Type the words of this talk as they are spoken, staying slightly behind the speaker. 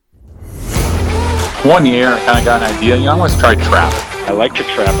One year, I kind of got an idea, I want to try trap. I like to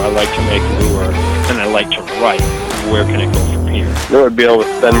trap, I like to make lure, and I like to write. Where can it go from here? I would be able to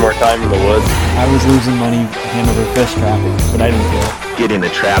spend more time in the woods. I was losing money hand over fist trapping, but I didn't care. Getting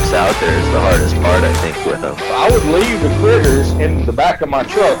the traps out there is the hardest part, I think, with them. I would leave the critters in the back of my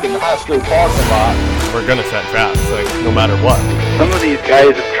truck in the high school parking lot. We're gonna set traps, like, no matter what. Some of these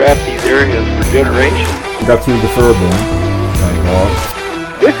guys have trapped these areas for generations. Got through the fur-born, thank God.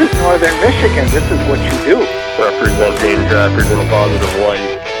 This is northern Michigan. This is what you do. Representing trappers in a positive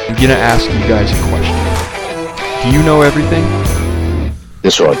light. I'm gonna ask you guys a question. Do you know everything?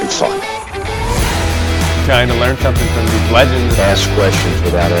 This will be fun. Trying to learn something from these legends. Ask questions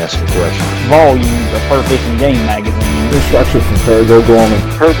without asking questions. Volumes of Fur Fishing Game magazine. Instruction from Parago Gorman.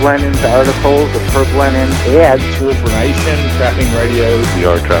 Herb Lennon's articles, the Herb Lennon ads. Information, trapping radios. We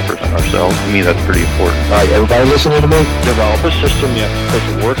are trappers ourselves. To me, that's pretty important. All right, everybody listening to me? Develop a system you have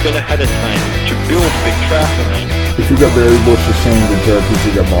to work in ahead of time to build big trap line. If you got berry bushes, sand, and turkeys,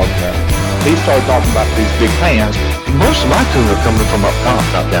 you got bobcat. He started talking about these big pans. Most of my tuna are coming from up top,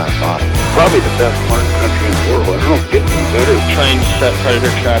 not down at the bottom. Probably the best mark country in the world. I don't get any better. Trying to set predator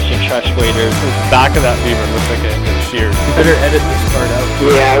traps and trash waders. The back of that beaver looks like it's sheared. You better edit this part out.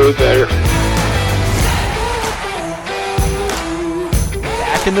 Yeah, we better.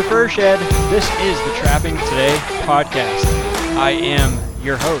 Back in the fur shed, this is the Trapping Today podcast. I am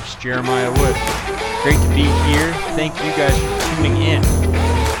your host, Jeremiah Wood. Great to be here. Thank you guys for tuning in.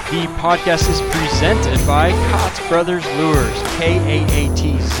 The podcast is presented by Kotz Brothers Lures,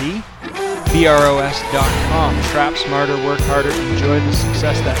 Kaatz, BROS.com. Trap smarter, work harder, enjoy the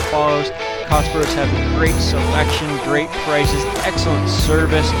success that follows. Kotz Bros have a great selection, great prices, excellent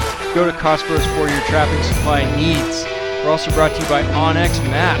service. Go to Kotz Bros for your trapping supply needs. We're also brought to you by onX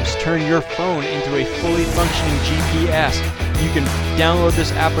Maps. Turn your phone into a fully functioning GPS. You can download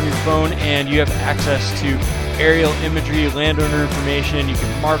this app on your phone and you have access to aerial imagery, landowner information. You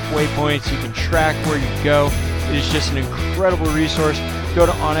can mark waypoints. You can track where you go. It is just an incredible resource. Go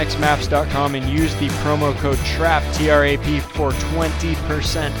to onxmaps.com and use the promo code TRAP, T-R-A-P, for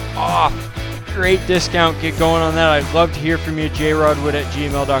 20% off. Great discount. Get going on that. I'd love to hear from you,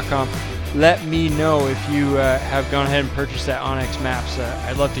 jrodwood@gmail.com. Let me know if you have gone ahead and purchased that onX Maps.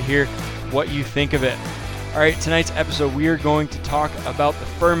 I'd love to hear what you think of it. All right, tonight's episode, we are going to talk about the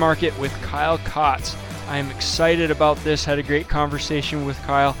fur market with Kyle Kotz. I am excited about this. Had a great conversation with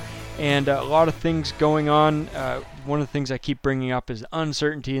Kyle, and a lot of things going on. One of the things I keep bringing up is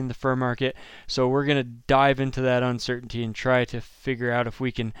uncertainty in the fur market. So we're going to dive into that uncertainty and try to figure out if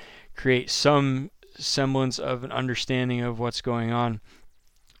we can create some semblance of an understanding of what's going on.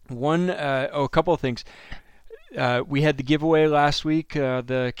 A couple of things. We had the giveaway last week,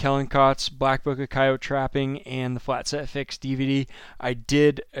 the Kellen Kotz Black Book of Coyote Trapping and the Flat Set Fix DVD. I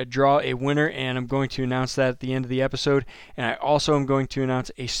did draw a winner, and I'm going to announce that at the end of the episode. And I also am going to announce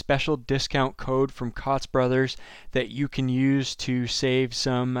a special discount code from Kotz Brothers that you can use to save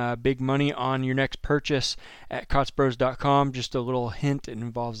some big money on your next purchase at kotzbros.com. Just a little hint, it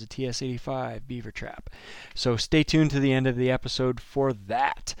involves a TS-85 beaver trap. So stay tuned to the end of the episode for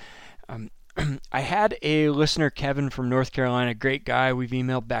that. I had a listener, Kevin from North Carolina, great guy. We've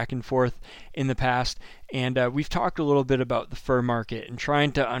emailed back and forth in the past, and we've talked a little bit about the fur market and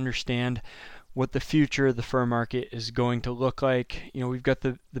trying to understand what the future of the fur market is going to look like. You know, we've got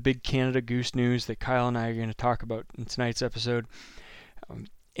the big Canada goose news that Kyle and I are going to talk about in tonight's episode.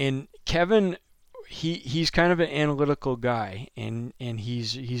 And Kevin, he's kind of an analytical guy, and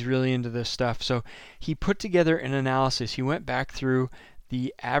he's really into this stuff. So he put together an analysis. He went back through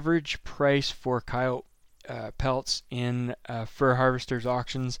the average price for coyote pelts in fur harvesters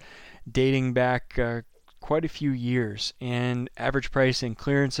auctions dating back quite a few years, and average price and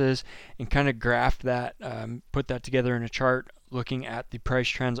clearances, and kind of graphed that, put that together in a chart looking at the price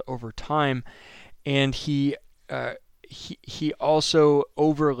trends over time. And he also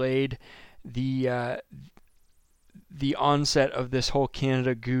overlaid the onset of this whole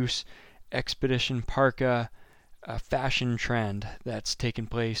Canada Goose Expedition Parka fashion trend that's taken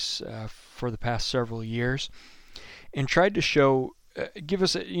place for the past several years, and tried to show, give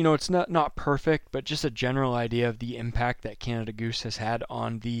us it's not perfect, but just a general idea of the impact that Canada Goose has had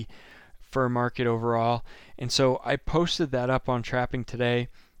on the fur market overall. And so I posted that up on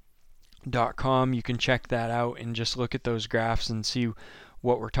trappingtoday.com. You can check that out and just look at those graphs and see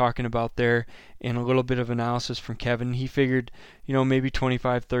what we're talking about there, and a little bit of analysis from Kevin. He figured, maybe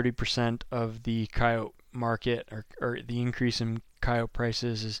 25-30% of the coyote market or the increase in coyote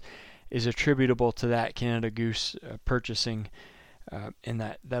prices is attributable to that Canada Goose purchasing and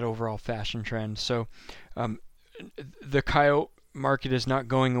that overall fashion trend. So the coyote market is not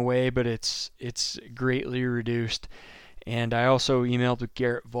going away, but it's greatly reduced. And I also emailed with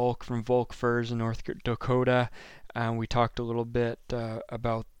Garrett Volk from Volk Furs in North Dakota. We talked a little bit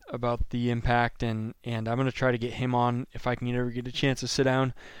about the impact, and I'm going to try to get him on if I can ever get a chance to sit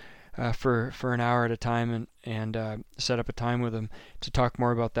down for an hour at a time and set up a time with him to talk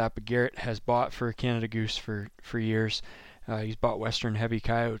more about that. But Garrett has bought for Canada Goose for years. He's bought Western Heavy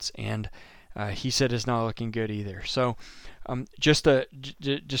Coyotes, and he said it's not looking good either. So just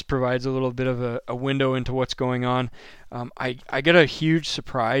provides a little bit of a window into what's going on. I got a huge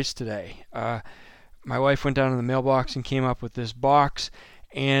surprise today. My wife went down to the mailbox and came up with this box,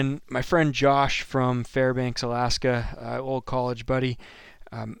 and my friend Josh from Fairbanks, Alaska, old college buddy,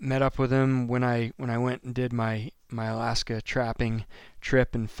 met up with him when I went and did my Alaska trapping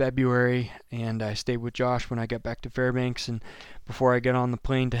trip in February, and I stayed with Josh when I got back to Fairbanks, and before I got on the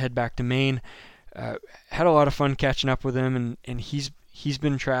plane to head back to Maine. Had a lot of fun catching up with him, and he's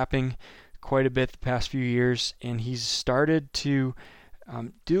been trapping quite a bit the past few years, and he's started to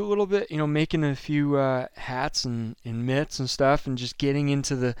do a little bit, making a few hats and mitts and stuff, and just getting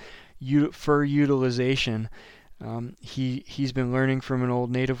into the fur utilization. He's been learning from an old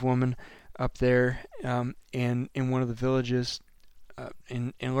native woman up there and in one of the villages,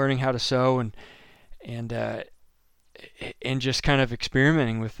 and learning how to sew and just kind of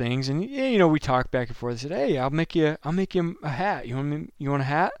experimenting with things. And we talked back and forth. I said, "Hey, I'll make you a hat. You want a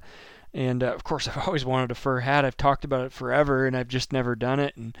hat?" And of course, I've always wanted a fur hat. I've talked about it forever, and I've just never done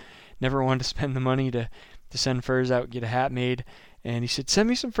it, and never wanted to spend the money to send furs out and get a hat made. And he said, "Send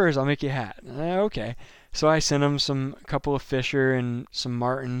me some furs, I'll make you a hat." Okay. So I sent him a couple of Fisher and some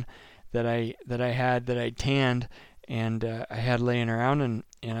Martin that I had tanned, and I had laying around, and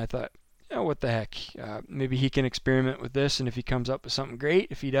I thought, oh, what the heck? Maybe he can experiment with this, and if he comes up with something great,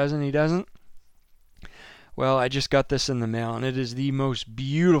 if he doesn't, he doesn't. Well, I just got this in the mail, and it is the most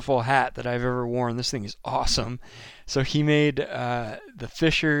beautiful hat that I've ever worn. This thing is awesome. So he made the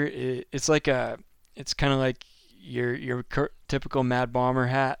Fisher. It's kind of like your typical Mad Bomber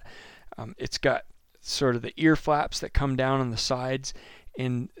hat. It's got sort of the ear flaps that come down on the sides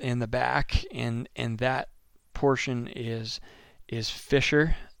in the back, and that portion is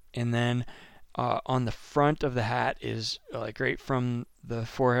Fisher, and then on the front of the hat is like right from the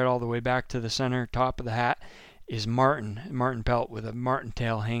forehead all the way back to the center top of the hat is Martin pelt with a martin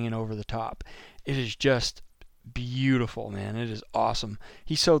tail hanging over the top. It is just beautiful, man. It is awesome.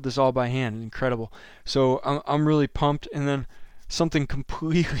 He sewed this all by hand. Incredible. So I'm really pumped. And then something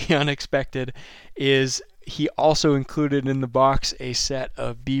completely unexpected is he also included in the box a set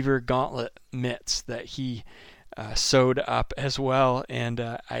of beaver gauntlet mitts that he sewed up as well, and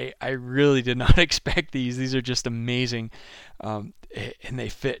I really did not expect these. These are just amazing, and they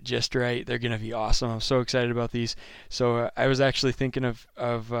fit just right. They're going to be awesome. I'm so excited about these. So I was actually thinking of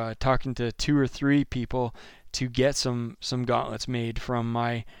talking to 2 or 3 people to get some gauntlets made from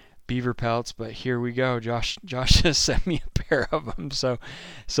my beaver pelts, but here we go. Josh just sent me a pair of them, so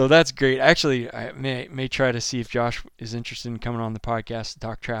that's great. Actually, I may try to see if Josh is interested in coming on the podcast to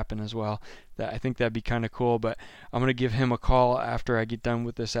talk trapping as well. I think that'd be kind of cool, but I'm going to give him a call after I get done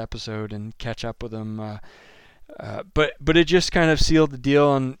with this episode and catch up with him. But it just kind of sealed the deal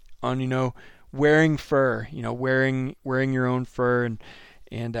on wearing fur, wearing your own fur,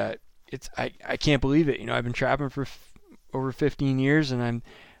 and it's I can't believe it. I've been trapping for over 15 years, and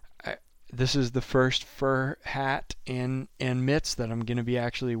this is the first fur hat and mitts that I'm going to be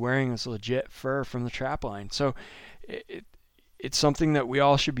actually wearing. This legit fur from the trap line. So it's something that we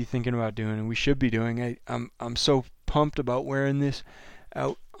all should be thinking about doing, and we should be doing. I'm so pumped about wearing this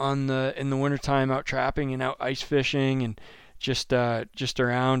out in the wintertime, out trapping and out ice fishing, and just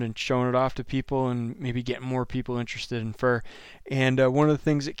around and showing it off to people, and maybe getting more people interested in fur. And one of the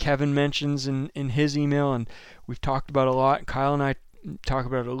things that Kevin mentions in his email, and we've talked about a lot, and Kyle and I talk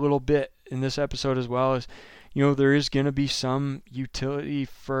about it a little bit in this episode as well, is there is going to be some utility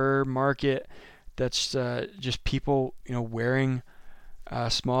fur market that's just people wearing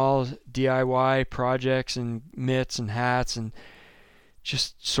small DIY projects and mitts and hats, and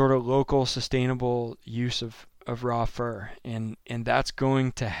just sort of local sustainable use of raw fur, and that's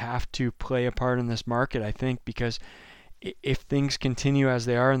going to have to play a part in this market, I think, because if things continue as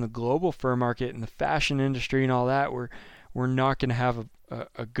they are in the global fur market and the fashion industry and all that, we're not going to have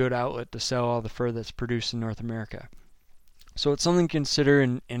a good outlet to sell all the fur that's produced in North America. So it's something to consider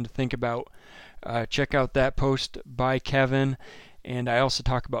and to think about. Check out that post by Kevin, and I also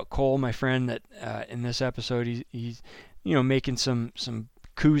talk about Cole, my friend, that in this episode he's making some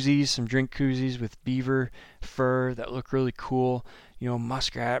koozies, some drink koozies with beaver fur that look really cool.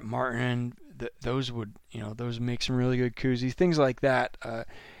 Muskrat, marten, those would make some really good koozies, things like that.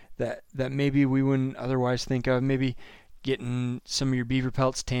 That maybe we wouldn't otherwise think of. Maybe getting some of your beaver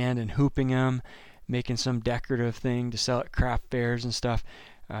pelts tanned and hooping them, making some decorative thing to sell at craft fairs and stuff.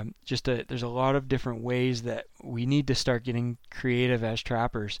 There's a lot of different ways that we need to start getting creative as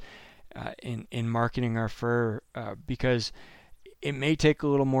trappers in marketing our fur, because it may take a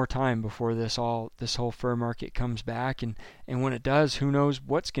little more time before this whole fur market comes back, and when it does, who knows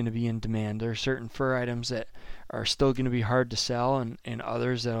what's going to be in demand. There are certain fur items that are still going to be hard to sell, and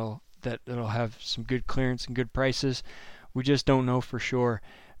others that'll have some good clearance and good prices. We just don't know for sure.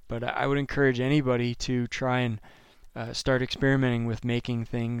 But I would encourage anybody to try and start experimenting with making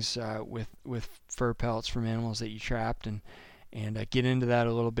things with fur pelts from animals that you trapped, and get into that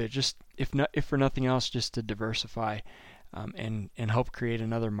a little bit. Just if for nothing else, just to diversify. And help create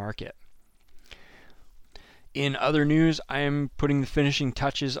another market. In other news, I am putting the finishing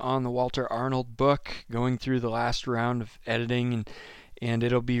touches on the Walter Arnold book, going through the last round of editing, and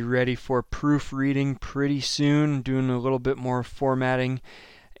it'll be ready for proofreading pretty soon, doing a little bit more formatting,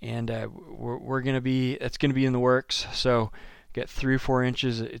 and it's going to be in the works. So got 3 or 4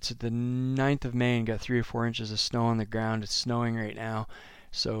 inches. It's the 9th of May and got 3 or 4 inches of snow on the ground. It's snowing right now.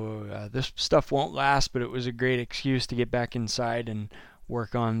 So this stuff won't last, but it was a great excuse to get back inside and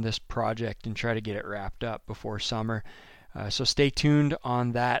work on this project and try to get it wrapped up before summer. So stay tuned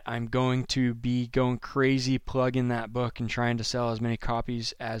on that. I'm going to be going crazy plugging that book and trying to sell as many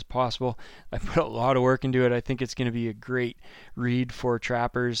copies as possible. I put a lot of work into it. I think it's going to be a great read for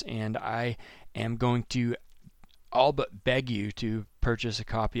trappers, and I am going to all but beg you to purchase a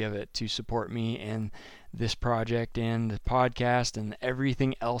copy of it to support me and this project and the podcast and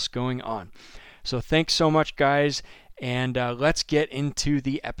everything else going on. So thanks so much, guys, and let's get into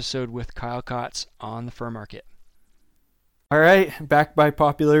the episode with Kyle Kaatz on the fur market. All right, back by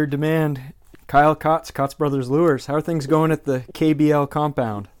popular demand, Kyle Kaatz, Kaatz Brothers Lures. How are things going at the KBL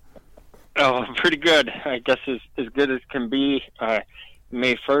compound? Oh, pretty good. I guess as good as can be.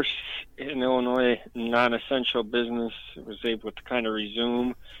 May 1st in Illinois, non-essential business was able to kind of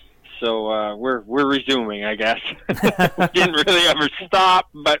resume. So we're resuming, I guess. We didn't really ever stop,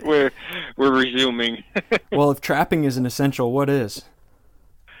 but we're resuming. Well, if trapping isn't essential, what is?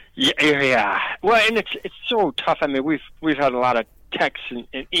 Yeah. Well, and it's so tough. I mean, we've had a lot of texts and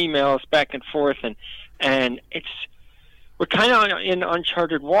emails back and forth, and we're kind of in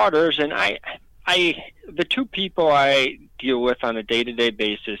uncharted waters. And the 2 people I deal with on a day-to-day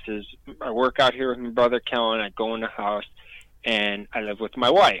basis is I work out here with my brother Kellen. I go in the house, and I live with my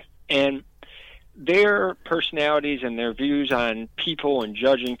wife. And their personalities and their views on people and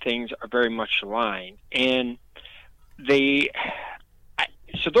judging things are very much aligned. And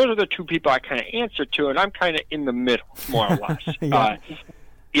so those are the 2 people I kind of answer to, and I'm kind of in the middle, more or less.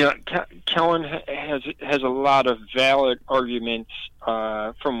 Yeah. Kellen has a lot of valid arguments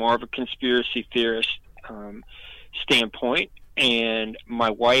from more of a conspiracy theorist standpoint, and my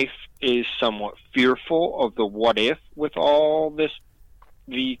wife is somewhat fearful of the what if with all this,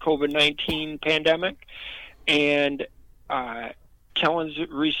 the COVID-19 pandemic, and Kellen's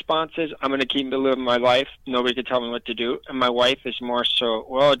response is, I'm going to keep living my life. Nobody can tell me what to do. And my wife is more so,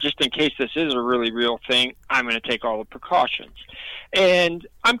 well, just in case this is a really real thing, I'm going to take all the precautions. And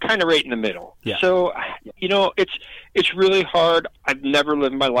I'm kind of right in the middle. Yeah. So, it's really hard. I've never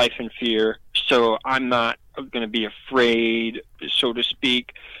lived my life in fear, so I'm not going to be afraid, so to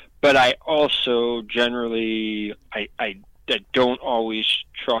speak. But I also generally, I don't always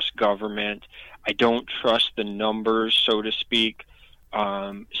trust government. I don't trust the numbers, so to speak.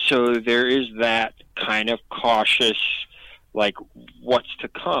 So there is that kind of cautious, like, what's to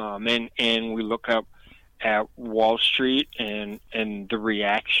come. And we look up at Wall Street, and the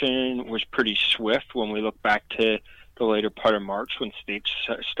reaction was pretty swift when we look back to the later part of March when states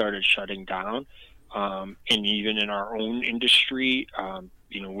started shutting down. And even in our own industry,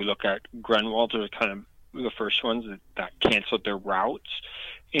 we look at Grenwald as kind of the first ones that canceled their routes.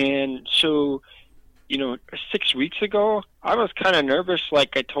 And so, 6 weeks ago, I was kind of nervous.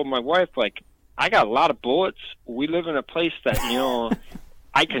 Like I told my wife, like, I got a lot of bullets. We live in a place that,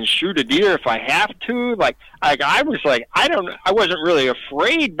 I can shoot a deer if I have to. I was like, I wasn't really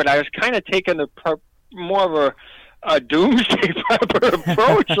afraid, but I was kind of taking more of a doomsday prepper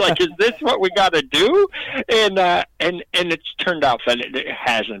approach. Like, is this what we got to do? And it's turned out that it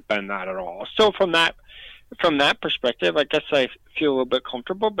hasn't been that at all. So from that perspective, I guess I feel a little bit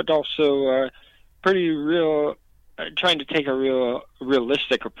comfortable, but also pretty real, trying to take a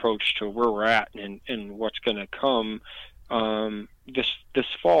realistic approach to where we're at and what's going to come this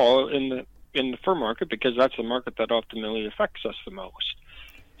fall in the fur market, because that's the market that ultimately affects us the most.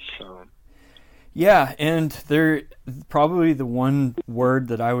 So, Yeah, and there probably the one word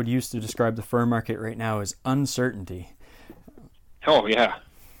that I would use to describe the fur market right now is uncertainty. Oh yeah.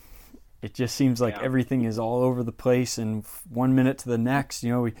 It just seems like everything is all over the place, and 1 minute to the next,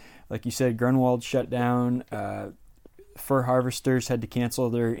 like you said, Grunwald shut down. Fur harvesters had to cancel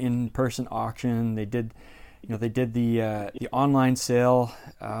their in-person auction. They did the online sale,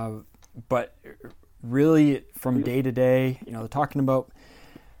 but really from day to day, they're talking about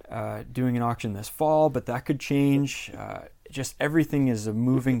doing an auction this fall, but that could change. Just everything is a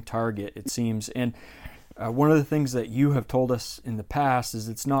moving target, it seems. And one of the things that you have told us in the past is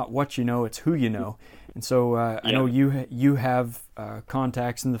it's not what you know, it's who you know. And so I know you have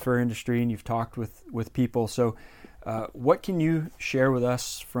contacts in the fur industry, and you've talked with people. So what can you share with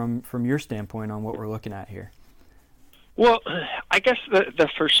us from your standpoint on what we're looking at here? Well, I guess the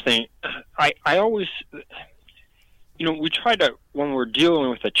first thing, I always, we try to, when we're dealing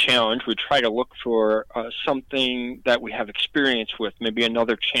with a challenge, we try to look for something that we have experience with, maybe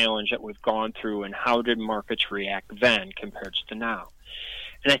another challenge that we've gone through, and how did markets react then compared to now.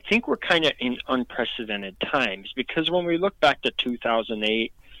 And I think we're kind of in unprecedented times, because when we look back to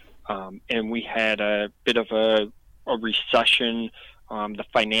 2008, and we had a bit of a recession, the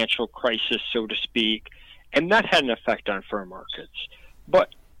financial crisis, so to speak, and that had an effect on fur markets.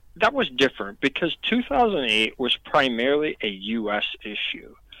 But that was different because 2008 was primarily a U.S.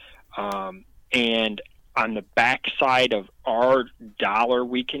 issue. And on the backside of our dollar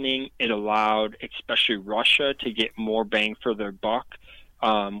weakening, it allowed especially Russia to get more bang for their buck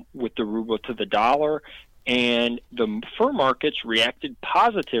with the ruble to the dollar. And the fur markets reacted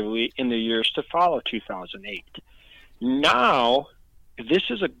positively in the years to follow 2008. Now, this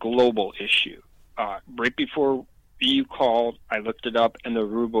is a global issue. Right before you called, I looked it up, and the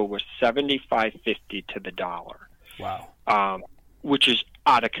ruble was 75.50 to the dollar. Wow. Which is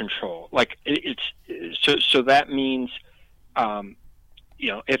out of control. Like so that means,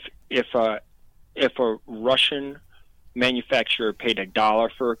 if a Russian manufacturer paid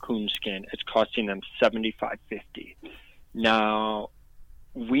 $1 for a coonskin, it's costing them 75.50. Now,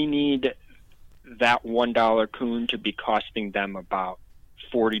 we need that $1 coon to be costing them about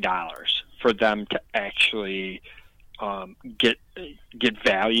 $40 for them to actually get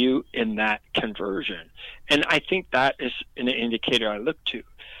value in that conversion. And I think that is an indicator I look to.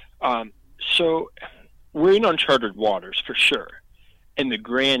 So we're in uncharted waters for sure. In the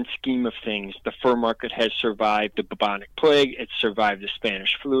grand scheme of things, the fur market has survived the bubonic plague. It's survived the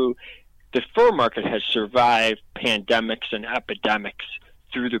Spanish flu. The fur market has survived pandemics and epidemics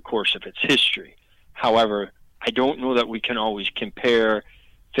through the course of its history. However, I don't know that we can always compare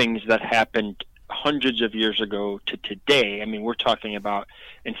things that happened hundreds of years ago to today. I mean, we're talking about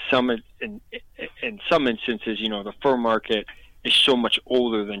in some instances, the fur market is so much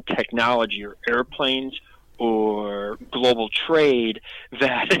older than technology or airplanes or global trade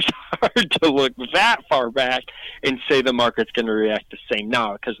that it's hard to look that far back and say the market's going to react the same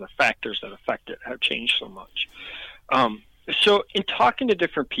now, because the factors that affect it have changed so much. So in talking to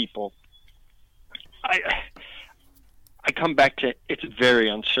different people, I come back to it's very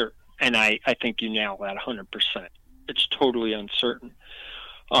uncertain, and I think you nailed that 100%. It's totally uncertain.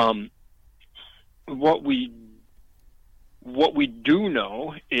 What we do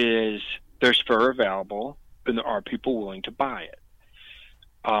know is there's fur available, and there are people willing to buy it.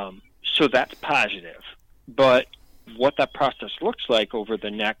 So that's positive. But what that process looks like over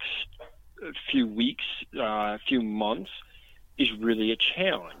the next few weeks, few months, is really a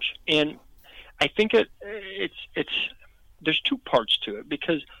challenge. And I think there's two parts to it,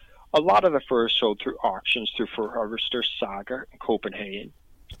 because a lot of the fur is sold through auctions through Fur Harvester Saga in Copenhagen.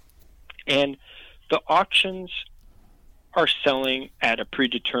 And the auctions are selling at a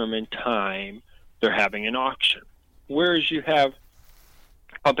predetermined time. They're having an auction. Whereas you have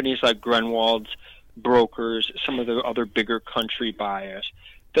companies like Grunwald's, brokers, some of the other bigger country buyers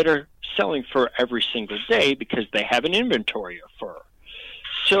that are selling fur every single day because they have an inventory of fur.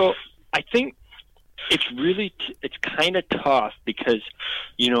 So I think it's really it's kind of tough because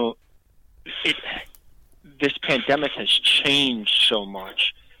this pandemic has changed so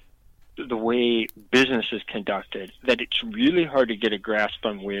much the way business is conducted that it's really hard to get a grasp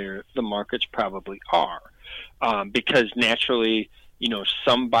on where the markets probably are, because naturally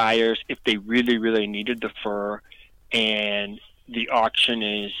some buyers, if they really, really needed the fur and the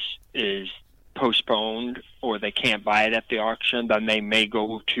auction is postponed or they can't buy it at the auction, then they may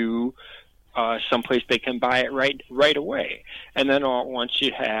go to someplace they can buy it right away. And then all at once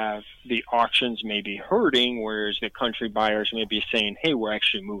you have the auctions maybe hurting, whereas the country buyers may be saying, hey, we're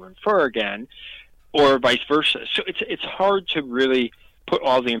actually moving fur again, or vice versa. So it's hard to really put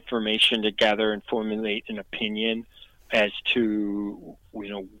all the information together and formulate an opinion as to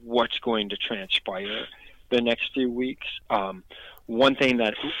what's going to transpire the next few weeks. One thing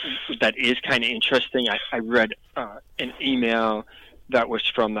that is kind of interesting, I read an email that was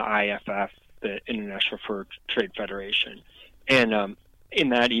from the IFF, the International Fur Trade Federation, and in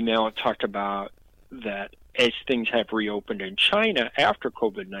that email it talked about that as things have reopened in China after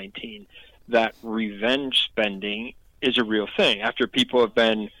COVID-19, that revenge spending is a real thing. After people have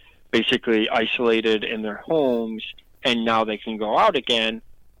been basically isolated in their homes and now they can go out again,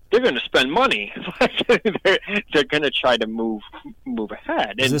 they're going to spend money. they're going to try to move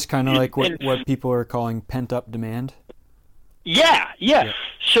ahead. Is this kind of like what people are calling pent-up demand? Yeah.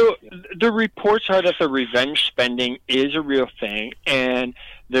 So the reports are that the revenge spending is a real thing, and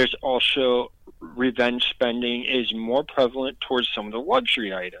there's also revenge spending is more prevalent towards some of the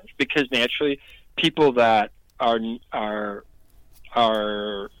luxury items, because naturally people that are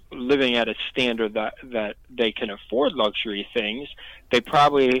living at a standard that they can afford luxury things, they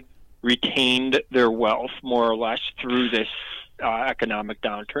probably retained their wealth more or less through this economic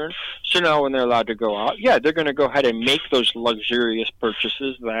downturn. So now when they're allowed to go out, they're going to go ahead and make those luxurious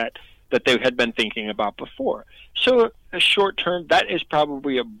purchases that they had been thinking about before. So short term, that is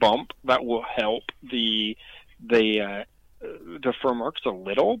probably a bump that will help the fur markets a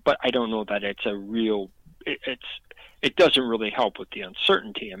little, but I don't know that it's a real. It doesn't really help with the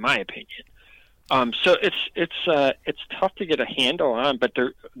uncertainty, in my opinion. So it's tough to get a handle on, but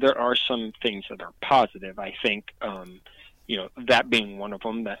there are some things that are positive. I think that being one of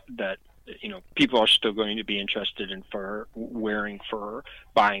them, that people are still going to be interested in fur, wearing fur,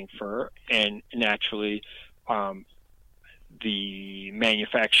 buying fur, and naturally the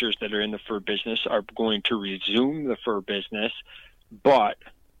manufacturers that are in the fur business are going to resume the fur business, but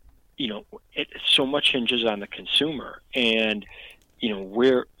so much hinges on the consumer, and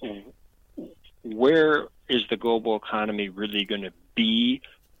where is the global economy really going to be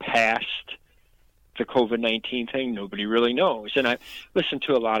past the COVID-19 thing? Nobody really knows. And I listened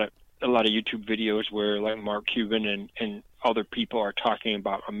to a lot of YouTube videos where like Mark Cuban and other people are talking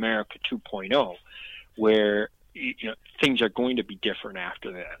about America 2.0, where things are going to be different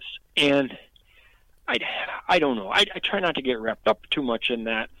after this. And I don't know. I try not to get wrapped up too much in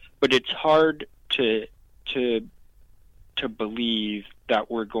that, but it's hard to believe that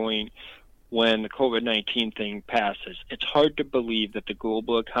we're going, when the COVID-19 thing passes, it's hard to believe that the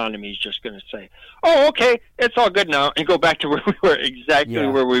global economy is just going to say, oh, okay, it's all good now, and go back to where we were, exactly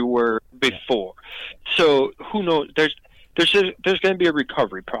where we were before. So who knows? There's going to be a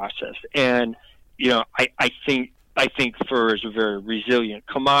recovery process, and I think fur is a very resilient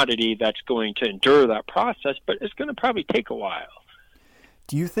commodity that's going to endure that process, but it's going to probably take a while.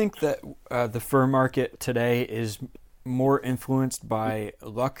 Do you think that the fur market today is more influenced by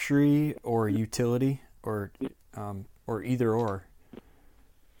luxury or utility, or either or?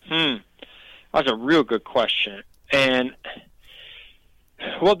 That's a real good question, and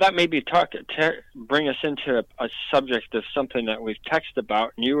that may be bring us into a subject of something that we've texted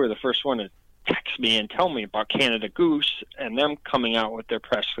about, and you were the first one to text me and tell me about Canada Goose and them coming out with their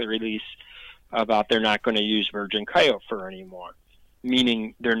press release about they're not going to use virgin coyote fur anymore.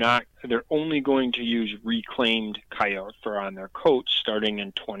 Meaning they're only going to use reclaimed coyote fur on their coats starting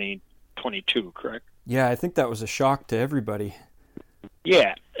in 2022, correct? Yeah, I think that was a shock to everybody.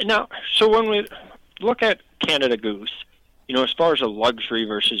 Yeah. Now, so when we look at Canada Goose, as far as a luxury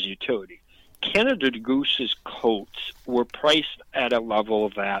versus utility, Canada Goose's coats were priced at a level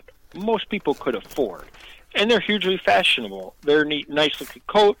that most people could afford, and they're hugely fashionable. They're a nice looking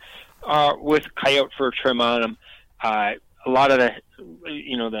coat with coyote fur trim on them. A lot of the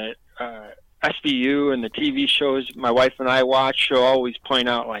SVU and the TV shows my wife and I watch, she'll always point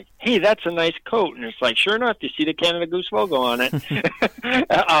out like, hey, that's a nice coat. And it's like, sure enough, you see the Canada Goose logo on it.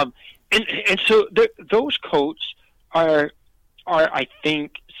 and so those coats are, I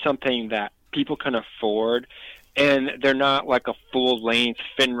think, something that people can afford. And they're not like a full-length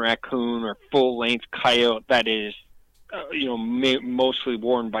fin raccoon or full-length coyote that is mostly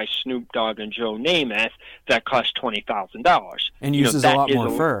worn by Snoop Dogg and Joe Namath that costs $20,000 and uses a lot more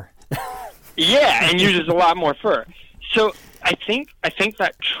fur. Yeah, and uses a lot more fur. So I think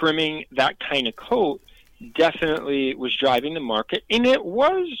that trimming that kind of coat definitely was driving the market, and it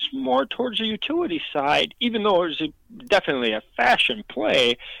was more towards the utility side, even though it was definitely a fashion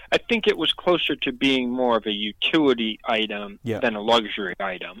play. I think it was closer to being more of a utility item than a luxury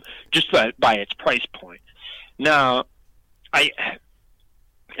item, just by its price point. Now,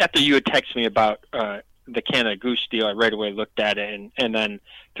 after you had texted me about the Canada Goose deal, I right away looked at it, and then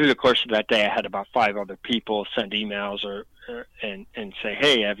through the course of that day, I had about 5 other people send emails or and say,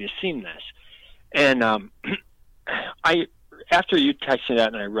 hey, have you seen this? And after you texted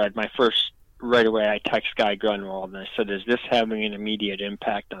that and I read right away, I text Guy Grunwald and I said, is this having an immediate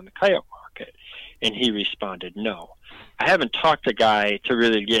impact on the coyote market? And he responded, no. I haven't talked to Guy to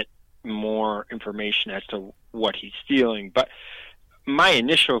really get more information as to what he's feeling, but my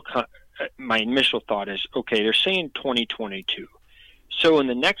initial thought is, okay, they're saying 2022. So in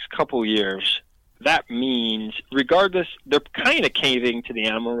the next couple years, that means, regardless, they're kind of caving to the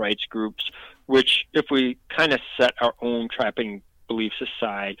animal rights groups, which if we kind of set our own trapping beliefs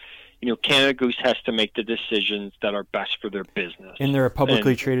aside, Canada Goose has to make the decisions that are best for their business. And they're a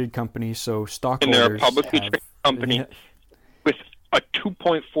publicly traded company, so stockholders. And they're a publicly traded company with a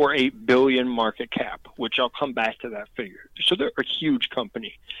 $2.48 billion market cap, which I'll come back to that figure. So they're a huge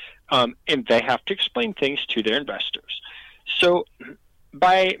company, and they have to explain things to their investors. So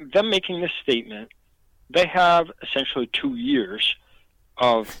by them making this statement, they have essentially 2 years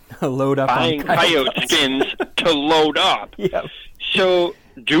of load up buying coyote skins to load up. Yep. So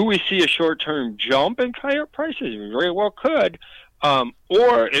do we see a short-term jump in coyote prices? We very well could.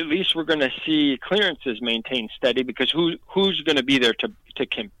 Or at least we're going to see clearances maintain steady, because who's going to be there to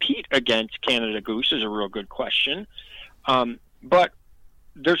compete against Canada Goose is a real good question. But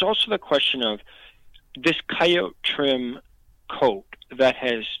there's also the question of this coyote trim coat that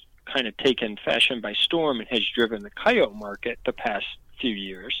has kind of taken fashion by storm and has driven the coyote market the past few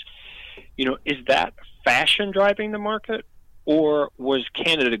years. Is that fashion driving the market, or was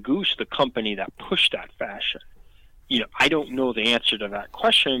Canada Goose the company that pushed that fashion? I don't know the answer to that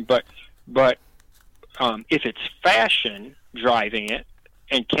question, but if it's fashion driving it,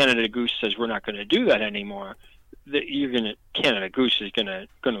 and Canada Goose says we're not going to do that anymore, Canada Goose is going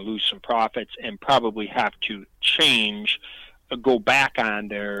to lose some profits and probably have to go back on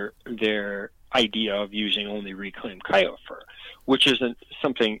their idea of using only reclaimed coyote fur, which isn't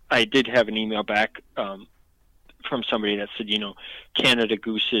something. I did have an email back from somebody that said, Canada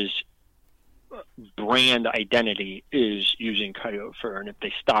Goose's brand identity is using coyote fur, and if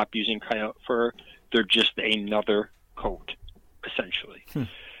they stop using coyote fur, they're just another coat, essentially.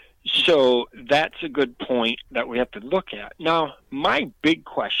 So that's a good point that we have to look at. Now, my big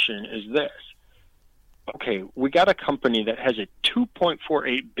question is this. Okay, we got a company that has a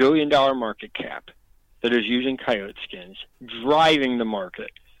 $2.48 billion market cap that is using coyote skins, driving the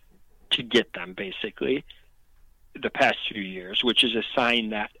market to get them, basically, the past few years, which is a sign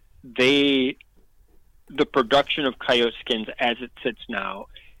that the production of coyote skins as it sits now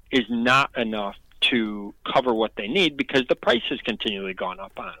is not enough to cover what they need, because the price has continually gone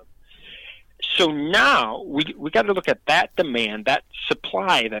up on them. So now we got to look at that demand, that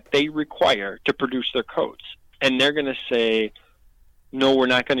supply that they require to produce their coats. And they're going to say, no, we're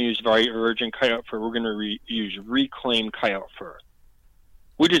not going to use virgin coyote fur. We're going to use reclaimed coyote fur.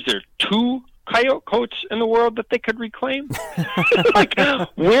 What is there, 2 coyote coats in the world that they could reclaim?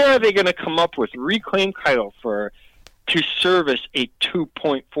 Where are they going to come up with reclaimed coyote fur to service a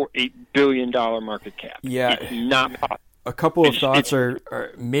 $2.48 billion market cap? Yeah. It's not possible. A couple of thoughts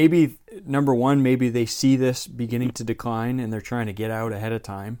are maybe, number one, maybe they see this beginning to decline and they're trying to get out ahead of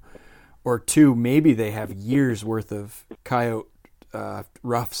time. Or 2, maybe they have years worth of coyote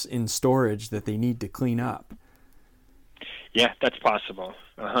ruffs in storage that they need to clean up. Yeah, that's possible.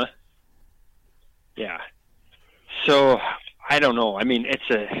 Yeah. So I don't know. I mean,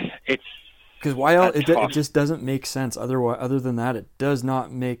 it's because why else? It just doesn't make sense. Other than that, it does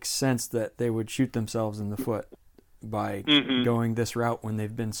not make sense that they would shoot themselves in the foot by going this route when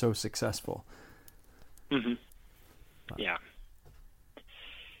they've been so successful. Yeah.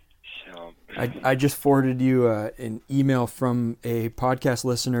 So I just forwarded you an email from a podcast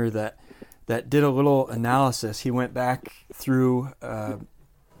listener that did a little analysis. He went back through.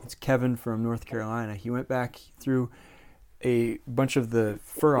 It's Kevin from North Carolina. He went back through a bunch of the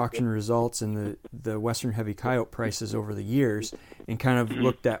fur auction results and the Western heavy coyote prices over the years, and kind of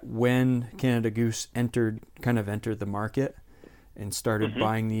looked at when Canada Goose entered the market and started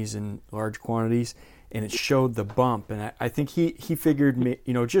buying these in large quantities, and it showed the bump. And I think he figured,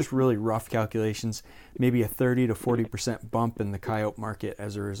 just really rough calculations, maybe a 30 to 40% bump in the coyote market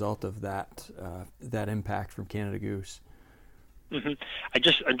as a result of that impact from Canada Goose. I'm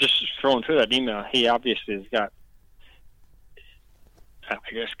just scrolling through that email. He obviously has got, I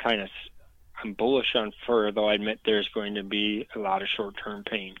guess, I'm bullish on fur, though I admit there's going to be a lot of short-term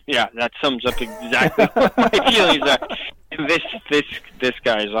pain. Yeah, that sums up exactly what my feelings are. This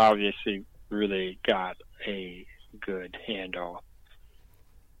guy's obviously really got a good handle.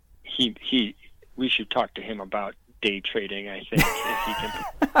 We should talk to him about day trading, I think, if he can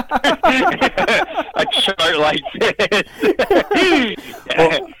a chart like this.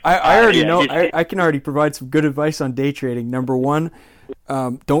 Well, I already know. I can already provide some good advice on day trading. Number one,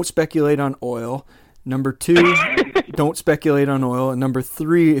 don't speculate on oil. Number two, don't speculate on oil. And number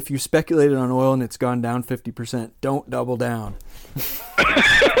three, if you speculated on oil and it's gone down 50%, don't double down.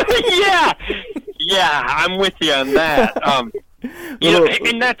 Yeah, I'm with you on that.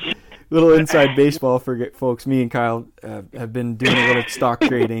 And that's little inside baseball for folks. Me and Kyle have been doing a little stock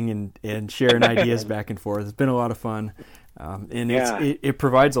trading and sharing ideas back and forth. It's been a lot of fun, and it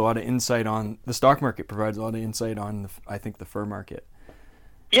provides a lot of insight on the stock market. Provides a lot of insight on I think the fur market.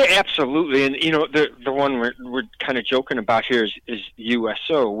 Yeah, absolutely. And the one we're kind of joking about here is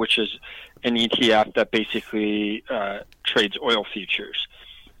USO, which is an ETF that basically trades oil futures.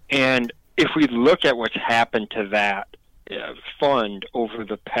 And if we look at what's happened to that fund over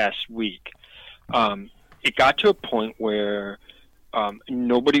the past week, it got to a point where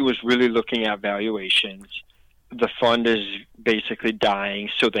nobody was really looking at valuations. The fund is basically dying,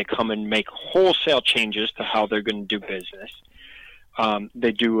 so they come and make wholesale changes to how they're going to do business.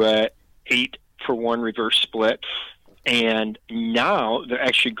 They do a 8-for-1 reverse split, and now they're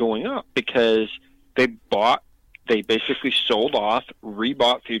actually going up because they basically sold off,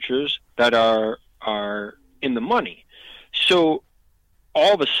 rebought futures that are in the money. So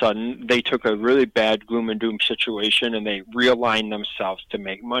all of a sudden, they took a really bad gloom and doom situation and they realigned themselves to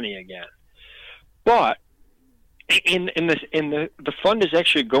make money again. But the fund is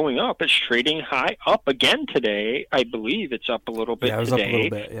actually going up. It's trading high up again today. I believe it's up a little bit today. Yeah, it was up a little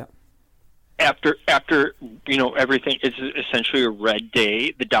bit, yeah. After everything is essentially a red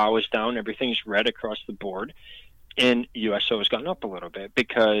day. The Dow is down. Everything's red across the board. And USO has gone up a little bit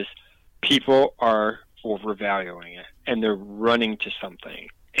because people are overvaluing it and they're running to something.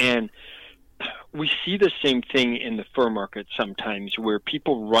 And we see the same thing in the fur market sometimes, where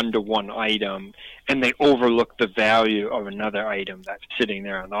people run to one item and they overlook the value of another item that's sitting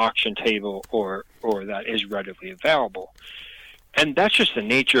there on the auction table or that is readily available. And that's just the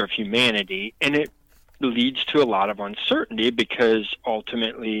nature of humanity, and it leads to a lot of uncertainty because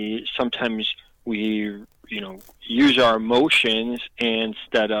ultimately sometimes we use our emotions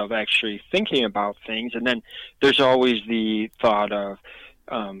instead of actually thinking about things. And then there's always the thought of,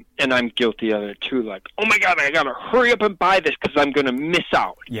 and I'm guilty of it too, like, oh my God, I got to hurry up and buy this because I'm going to miss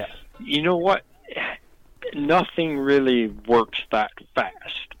out. Yeah. You know what? Nothing really works that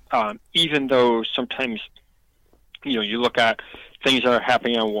fast. Even though sometimes, you look at things that are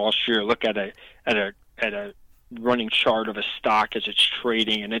happening on Wall Street, or look at a running chart of a stock as it's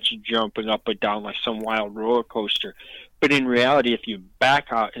trading and it's jumping up and down like some wild roller coaster. But in reality, if you back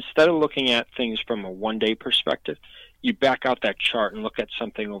out, instead of looking at things from a one-day perspective, you back out that chart and look at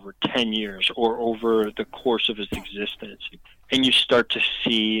something over 10 years or over the course of its existence, and you start to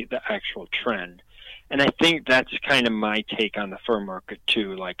see the actual trend. And I think that's kind of my take on the fur market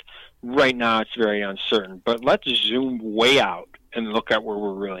too. Like, right now it's very uncertain, but let's zoom way out and look at where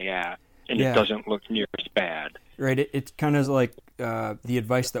we're really at, and It doesn't look near as bad. Right. It's kind of like the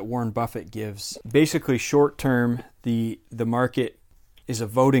advice that Warren Buffett gives. Basically, short term, the market is a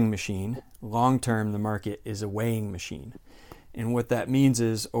voting machine. Long term, the market is a weighing machine. And what that means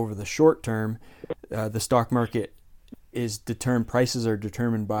is, over the short term, the stock market prices are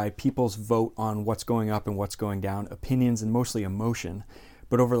determined by people's vote on what's going up and what's going down, opinions and mostly emotion.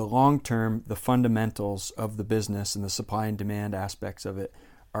 But over the long term, the fundamentals of the business and the supply and demand aspects of it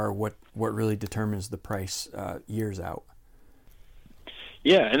are what really determines the price years out.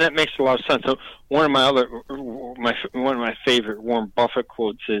 Yeah, and that makes a lot of sense. So one of my favorite Warren Buffett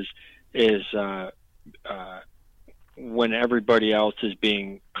quotes is when everybody else is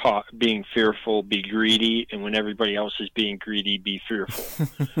being fearful, be greedy, and when everybody else is being greedy, be fearful.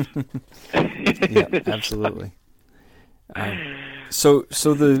 Yeah, absolutely. So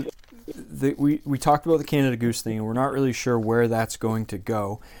we talked about the Canada Goose thing, and we're not really sure where that's going to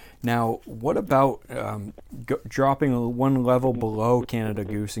go. Now, what about dropping one level below Canada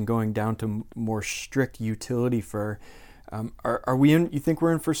Goose and going down to more strict utility fur? Are we in? You think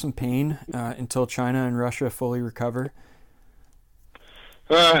we're in for some pain until China and Russia fully recover?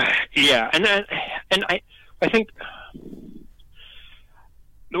 Yeah, and I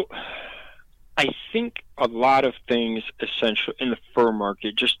think a lot of things essential in the fur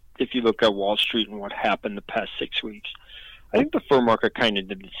market. Just if you look at Wall Street and what happened the past 6 weeks, I think the fur market kind of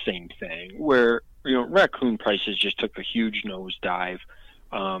did the same thing, where raccoon prices just took a huge nosedive.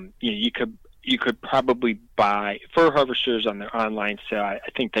 You could probably buy fur harvesters on their online sale. I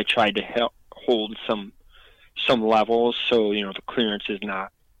think they tried to hold some levels, so the clearance is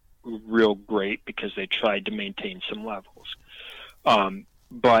not real great because they tried to maintain some levels.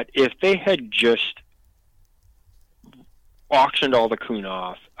 But if they had just auctioned all the coon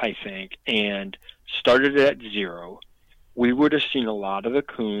off, I think, and started at zero, we would have seen a lot of the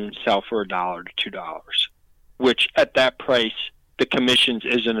coon sell for $1 to $2, which at that price, the commissions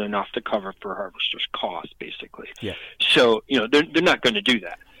isn't enough to cover for harvesters' cost, basically. Yeah. So, they're not going to do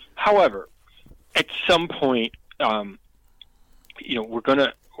that. However, at some point,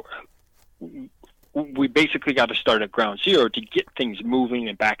 we basically got to start at ground zero to get things moving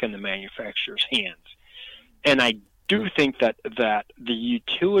and back in the manufacturer's hands. And I do think that the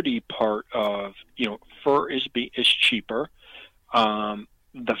utility part of, fur is cheaper.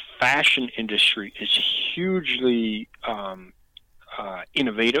 The fashion industry is hugely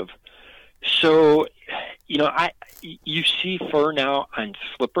innovative. So, you see fur now on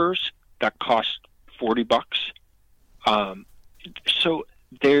slippers that cost $40. So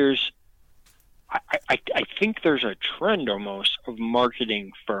I think there's a trend almost of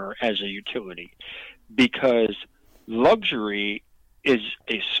marketing fur as a utility, because luxury is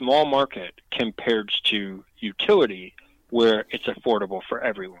a small market compared to utility, where it's affordable for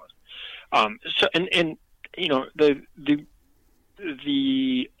everyone.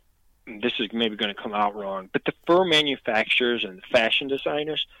 This is maybe going to come out wrong, but the fur manufacturers and the fashion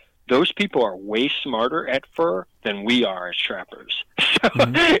designers, those people are way smarter at fur than we are as trappers. So,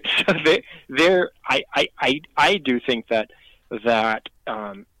 I do think that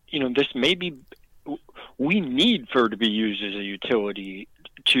this may be, we need fur to be used as a utility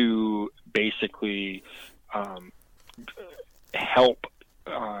to basically help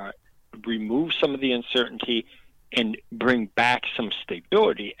remove some of the uncertainty and bring back some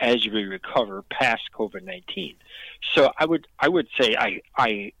stability as we recover past COVID-19. So I would say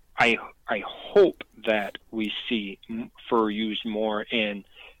I hope that we see fur used more in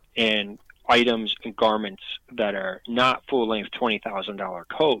items and garments that are not full-length $20,000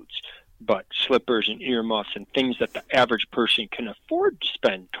 coats, but slippers and earmuffs and things that the average person can afford to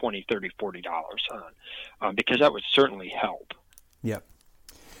spend $20, $30, $40 on, because that would certainly help. Yep.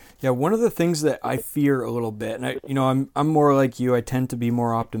 Yeah, one of the things that I fear a little bit, and I'm more like you. I tend to be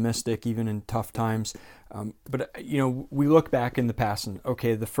more optimistic even in tough times. But we look back in the past, and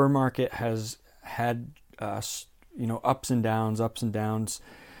okay, the fur market has had ups and downs.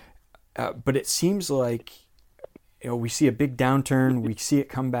 But it seems like we see a big downturn, we see it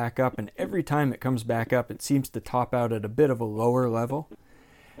come back up, and every time it comes back up, it seems to top out at a bit of a lower level,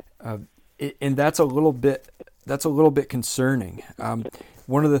 and that's a little bit concerning.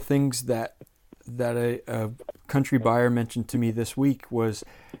 One of the things that a country buyer mentioned to me this week was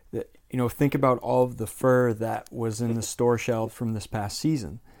that think about all of the fur that was in the store shelf from this past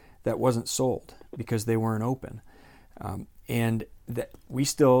season that wasn't sold because they weren't open, and that we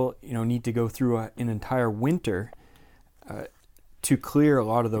still need to go through an entire winter to clear a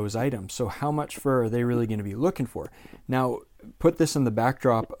lot of those items. So how much fur are they really going to be looking for? Now, put this in the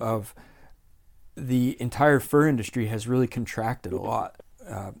backdrop of the entire fur industry has really contracted a lot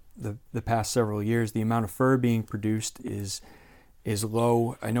the past several years. The amount of fur being produced is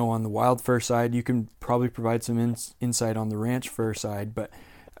low. I know on the wild fur side, you can probably provide some insight on the ranch fur side, but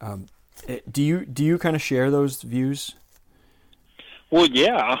do you kind of share those views? Well,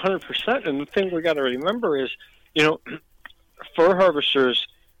 yeah, 100%. And the thing we got to remember is, fur harvesters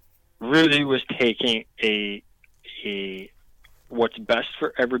really was taking a what's best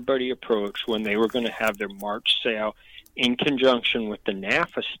for everybody approach when they were going to have their March sale in conjunction with the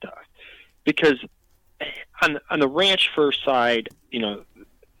NAFA stuff. Because on the ranch fur side,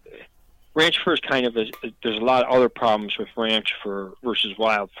 ranch fur is kind of there's a lot of other problems with ranch fur versus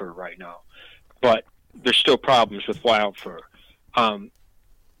wild fur right now, but there's still problems with wild fur.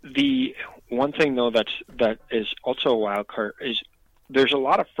 The one thing though that is also a wild card is there's a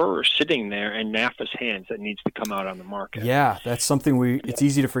lot of fur sitting there in NAFA's hands that needs to come out on the market. Yeah, that's something it's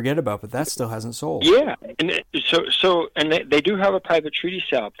easy to forget about, but that still hasn't sold. Yeah, and and they do have a private treaty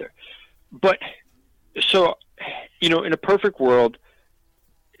sale up there. But so, in a perfect world,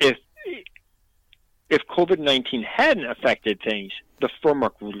 if COVID-19 hadn't affected things, the fur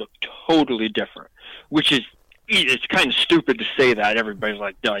market would look totally different, which is, it's kind of stupid to say that. Everybody's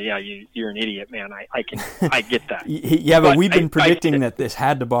like, "Oh yeah, you're an idiot, man." I get that. Yeah, but we've been predicting that this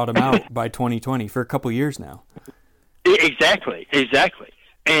had to bottom out by 2020 for a couple of years now. Exactly.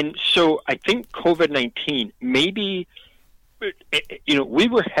 And so I think COVID-19 maybe, we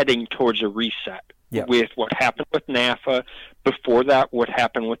were heading towards a reset. Yep. With what happened with NAFA, before that, what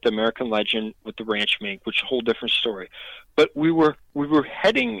happened with the American Legend, with the ranch mink, which is a whole different story. But we were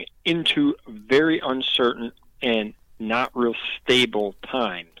heading into very uncertain and not real stable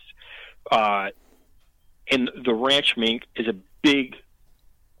times. And the ranch mink is a big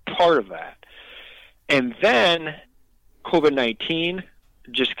part of that. And then COVID-19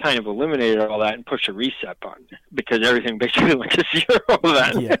 just kind of eliminated all that and pushed a reset button because everything basically went to zero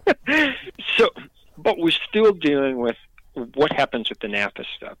then. Yeah. So, but we're still dealing with what happens with the NAFA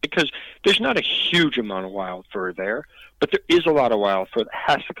stuff because there's not a huge amount of wild fur there, but there is a lot of wild fur that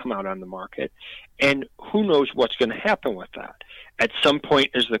has to come out on the market. And who knows what's going to happen with that. At some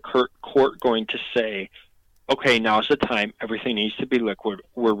point, is the court going to say, okay, now's the time, everything needs to be liquid,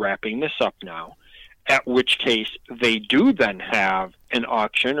 we're wrapping this up now, at which case they do then have an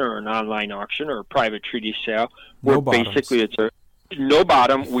auction or an online auction or a private treaty sale where basically it's a no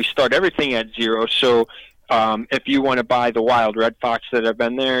bottom, we start everything at zero, so if you want to buy the wild red fox that have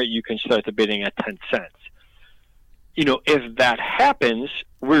been there, you can start the bidding at 10 cents. You know, if that happens,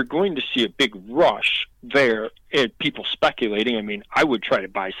 we're going to see a big rush there and people speculating. I mean, I would try to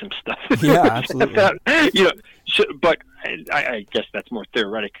buy some stuff. Yeah, absolutely. You know, so, but I guess that's more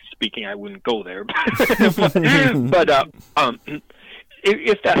theoretic speaking. I wouldn't go there. but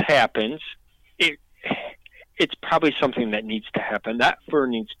if that happens, it's probably something that needs to happen. That fur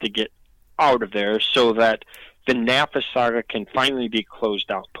needs to get out of there so that the NAFA saga can finally be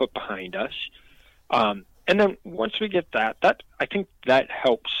closed out, put behind us. And then once we get that I think that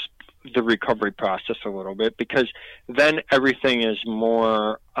helps the recovery process a little bit because then everything is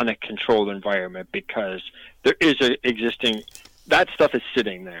more on a controlled environment because there is that stuff is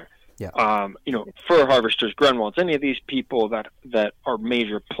sitting there. Yeah. You know, fur harvesters, Grunwalds, any of these people that are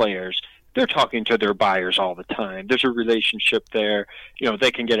major players, they're talking to their buyers all the time. There's a relationship there. You know,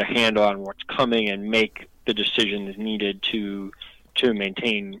 they can get a handle on what's coming and make the decisions needed to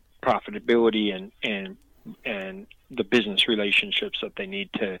maintain profitability and the business relationships that they need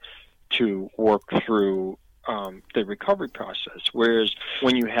to work through the recovery process. Whereas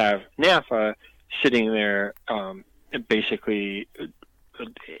when you have NAFA sitting there basically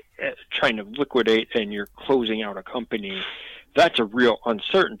trying to liquidate and you're closing out a company, that's a real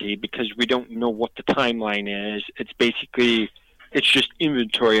uncertainty because we don't know what the timeline is. It's just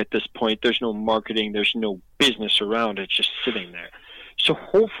inventory at this point. There's no marketing. There's no business around it. It's just sitting there. So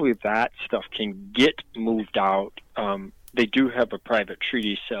hopefully that stuff can get moved out. They do have a private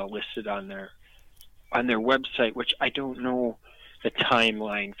treaty sale listed on their website, which I don't know the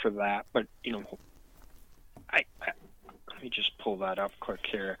timeline for that. But you know, I let me just pull that up quick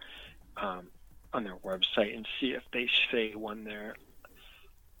here on their website and see if they say when their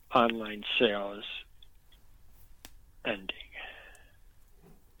online sale is ending.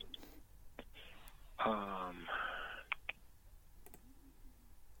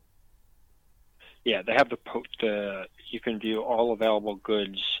 Yeah, they have you can view all available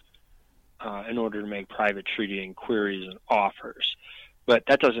goods in order to make private treaty inquiries and offers. But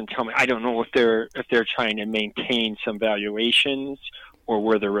that doesn't tell me. I don't know if they're trying to maintain some valuations or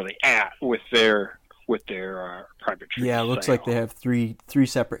where they're really at with their private treaty. Yeah, it looks sale. like they have three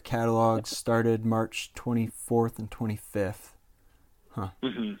separate catalogs started March 24th and 25th. Huh.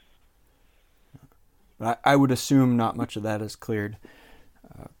 Mm-hmm. But I would assume not much of that is cleared.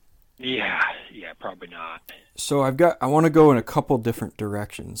 Yeah, probably not. So I want to go in a couple different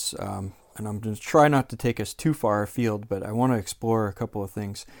directions, and I'm going to try not to take us too far afield, but I want to explore a couple of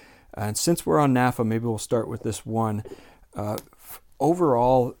things. And since we're on NAFA, maybe we'll start with this one.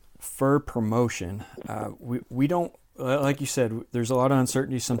 Overall, fur promotion, we don't, like you said, there's a lot of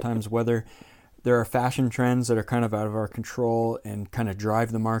uncertainty sometimes whether there are fashion trends that are kind of out of our control and kind of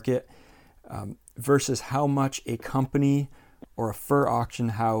drive the market, versus how much a company or a fur auction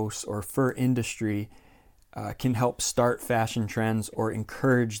house or fur industry can help start fashion trends or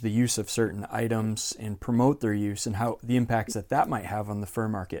encourage the use of certain items and promote their use and how the impacts that might have on the fur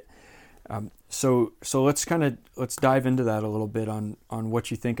market. So let's dive into that a little bit on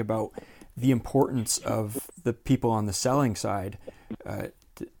what you think about the importance of the people on the selling side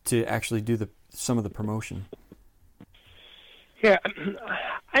to actually do some of the promotion. Yeah,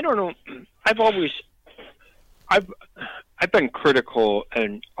 I don't know. I've been critical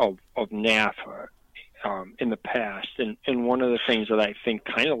of NAFA in the past, and one of the things that I think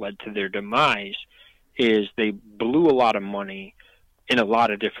kind of led to their demise is they blew a lot of money in a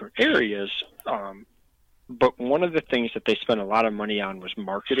lot of different areas, but one of the things that they spent a lot of money on was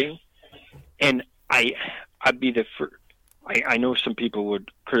marketing, and I know some people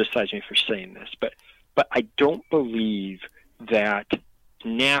would criticize me for saying this, but I don't believe that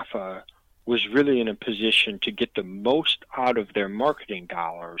NAFA was really in a position to get the most out of their marketing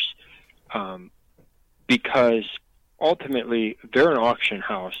dollars, because ultimately they're an auction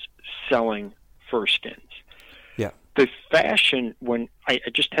house selling fur skins. Yeah. the fashion, when I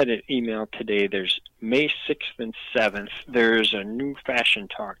just had an email today, there's May 6th and 7th, there's a new fashion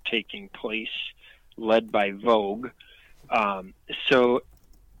talk taking place led by Vogue. So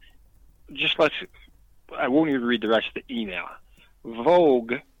just I won't even read the rest of the email.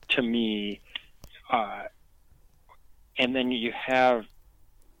 Vogue, to me, and then you have,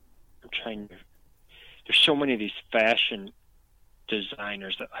 there's so many of these fashion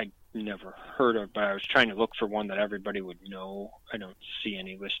designers that I never heard of, but I was trying to look for one that everybody would know. I don't see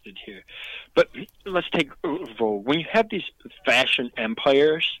any listed here. But let's take Vogue. When you have these fashion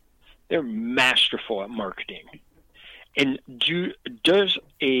empires, they're masterful at marketing. And does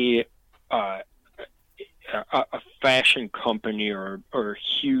a fashion company or a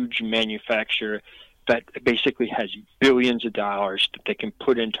huge manufacturer that basically has billions of dollars that they can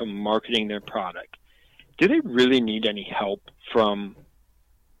put into marketing their product, do they really need any help from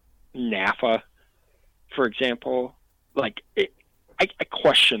NAFA, for example? Like, I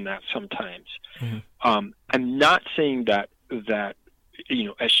question that sometimes. Mm-hmm. I'm not saying that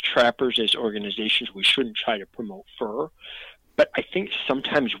as trappers, as organizations, we shouldn't try to promote fur, but I think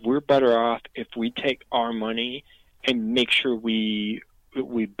sometimes we're better off if we take our money and make sure we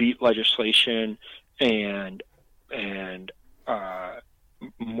beat legislation and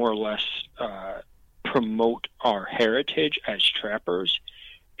more or less promote our heritage as trappers,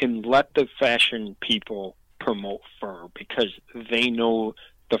 and let the fashion people promote fur because they know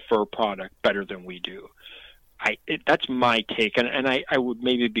the fur product better than we do. That's my take, and I would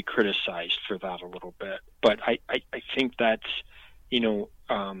maybe be criticized for that a little bit, but I think that's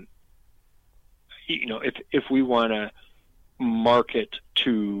if we want to market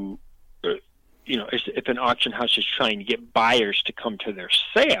to if an auction house is trying to get buyers to come to their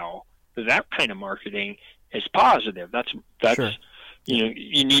sale, that kind of marketing is positive. That's sure.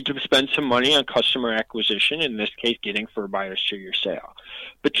 You need to spend some money on customer acquisition, in this case, getting fur buyers to your sale.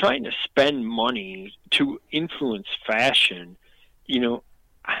 But trying to spend money to influence fashion,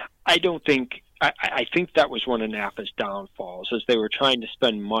 I don't think, I think that was one of NAFA's downfalls, as they were trying to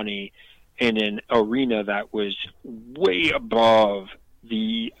spend money in an arena that was way above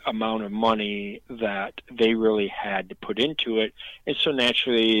the amount of money that they really had to put into it. And so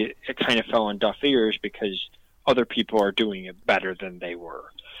naturally, it kind of fell on deaf ears because other people are doing it better than they were.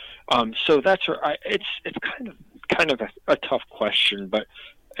 So that's where it's kind of a tough question, but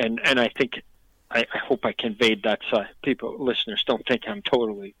and I think I hope I conveyed that so listeners don't think I'm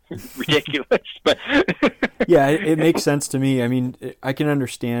totally ridiculous. But yeah, it makes sense to me. I mean, I can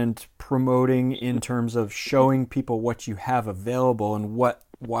understand promoting in terms of showing people what you have available and what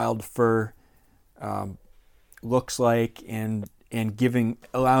wild fur looks like, and helping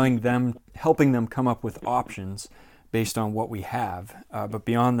them come up with options based on what we have. But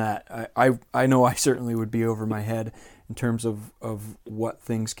beyond that, I know I certainly would be over my head in terms of what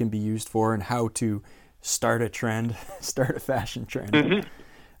things can be used for and how to start a trend, start a fashion trend.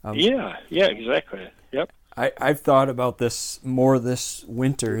 Mm-hmm. Yeah, exactly. Yep. I've thought about this more this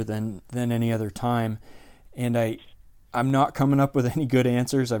winter than any other time, and I'm not coming up with any good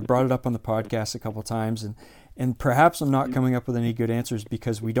answers. I've brought it up on the podcast a couple times, and perhaps I'm not coming up with any good answers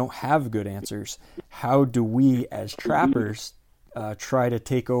because we don't have good answers. How do we, as trappers, try to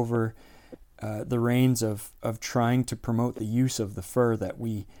take over the reins of trying to promote the use of the fur that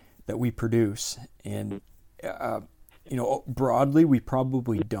we produce? And broadly, we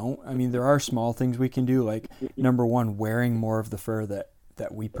probably don't. I mean, there are small things we can do, like number one, wearing more of the fur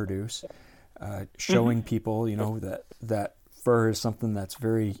that we produce, showing people, that fur is something that's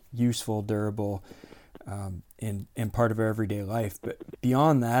very useful, durable, and part of our everyday life. But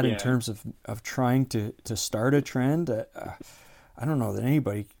beyond that, in terms of trying to start a trend, I don't know that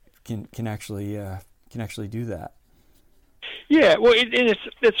anybody can actually do that. Yeah, well,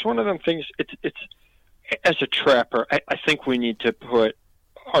 it's one of them things. It's as a trapper, I think we need to put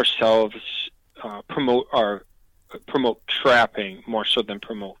ourselves promote trapping more so than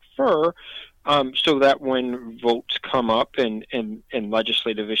promote fur, so that when votes come up and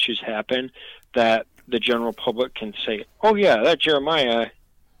legislative issues happen, that the general public can say, "Oh yeah, that Jeremiah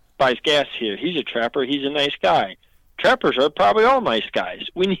buys gas here. He's a trapper. He's a nice guy." Trappers are probably all nice guys.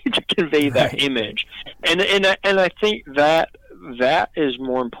 We need to convey that image, and I think that is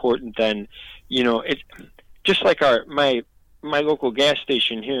more important than, it's just like my local gas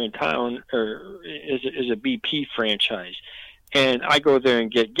station here in town is a BP franchise, and I go there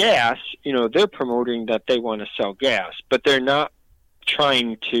and get gas. They're promoting that they want to sell gas, but they're not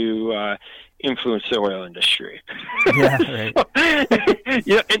trying to influence the oil industry. Yeah, right.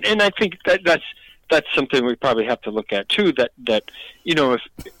 And I think that's something we probably have to look at too. That if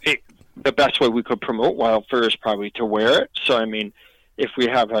the best way we could promote wild fur is probably to wear it. So, I mean, if we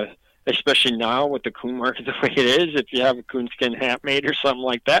have especially now with the coon market the way it is, if you have a coonskin hat made or something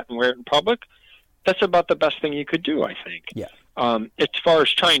like that and wear it in public, that's about the best thing you could do, I think. Yeah. As far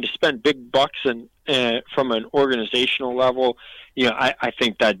as trying to spend big bucks and from an organizational level, I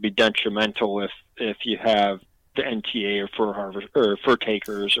think that'd be detrimental if you have the NTA or fur harvest or fur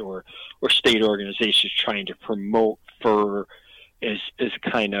takers or state organizations trying to promote fur is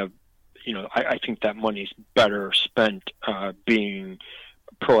kind of, I think that money's better spent being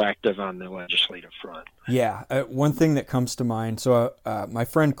proactive on the legislative front. Yeah, one thing that comes to mind. So my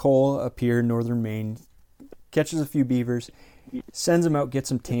friend Cole up here in northern Maine catches a few beavers, sends them out, gets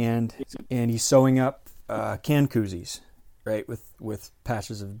them tanned, and he's sewing up can koozies, right, with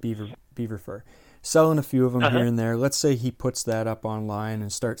patches of beaver fur. Selling a few of them here and there. Let's say he puts that up online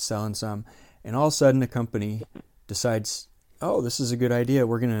and starts selling some, and all of a sudden a company decides, oh, this is a good idea,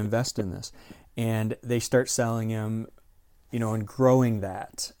 we're going to invest in this. And they start selling them, and growing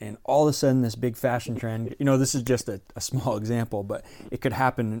that. And all of a sudden this big fashion trend, this is just a small example, but it could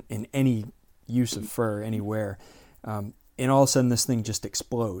happen in any use of fur anywhere. And all of a sudden this thing just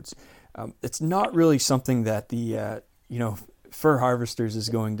explodes. It's not really something that the, Fur Harvesters is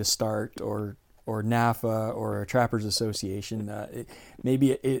going to start or NAFA or a Trappers Association.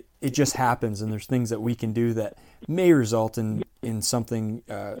 Maybe it just happens, and there's things that we can do that may result in something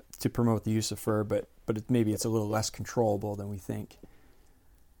to promote the use of fur, but maybe it's a little less controllable than we think.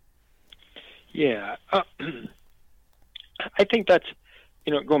 Yeah, I think that's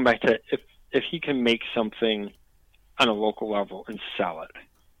going back to if he can make something on a local level and sell it.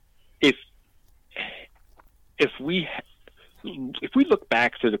 If we look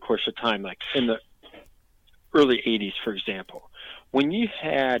back through the course of time, like in the early 80s, for example, when you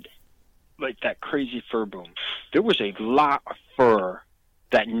had like that crazy fur boom, there was a lot of fur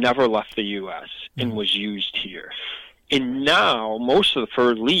that never left the U.S. and was used here. And now most of the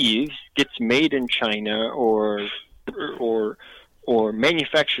fur leaves, gets made in China or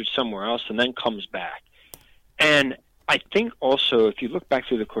manufactured somewhere else, and then comes back. And I think also, if you look back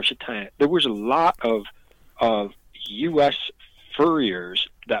through the course of time, there was a lot of U.S. furriers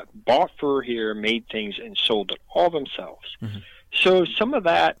that bought fur here, made things, and sold it all themselves. Mm-hmm. So some of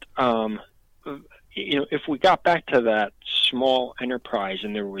that, if we got back to that small enterprise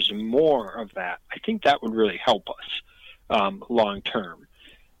and there was more of that, I think that would really help us long term.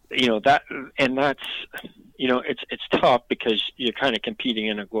 That's it's tough because you're kind of competing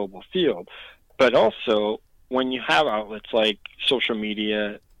in a global field, but also when you have outlets like social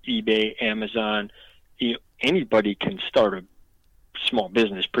media, eBay, Amazon, anybody can start a small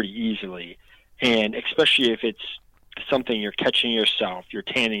business pretty easily, and especially if it's something you're catching yourself, you're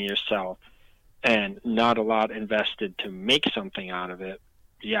tanning yourself, and not a lot invested to make something out of it.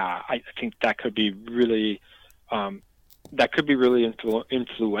 Yeah, I think that could be really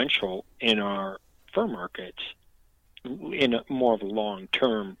influential in our fur markets in a more of a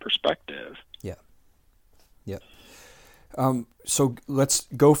long-term perspective. Yeah. So let's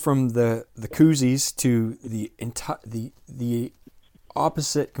go from the koozies to the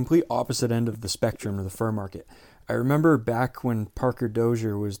complete opposite end of the spectrum of the fur market. I remember back when Parker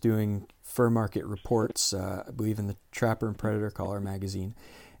Dozier was doing fur market reports, I believe in the Trapper and Predator Collar magazine,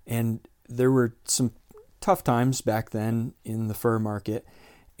 and there were some tough times back then in the fur market,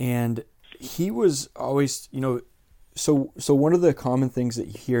 and he was always, so one of the common things that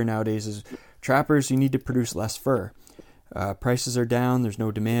you hear nowadays is, trappers, you need to produce less fur. Prices are down, there's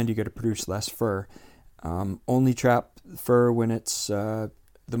no demand, you got to produce less fur. Only trap fur when it's the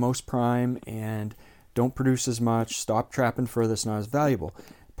most prime, and don't produce as much, stop trapping fur that's not as valuable.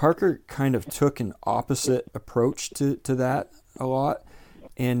 Parker kind of took an opposite approach to that a lot,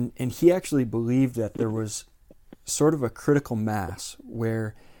 and he actually believed that there was sort of a critical mass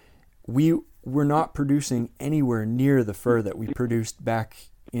where we were not producing anywhere near the fur that we produced back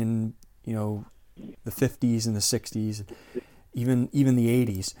in the 50s and the 60s, even the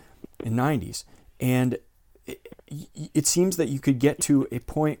 80s and 90s. And it seems that you could get to a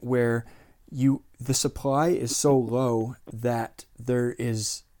point where the supply is so low that there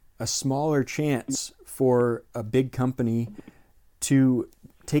is a smaller chance for a big company to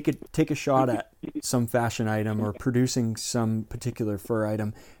take a shot at some fashion item or producing some particular fur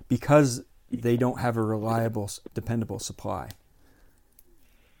item because they don't have a reliable, dependable supply.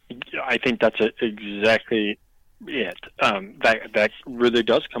 I think that's exactly it. That really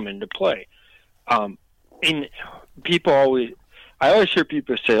does come into play. And I always hear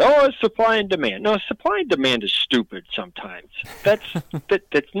people say, "Oh, it's supply and demand." No, supply and demand is stupid sometimes. That's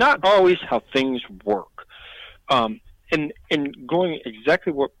not always how things work. And going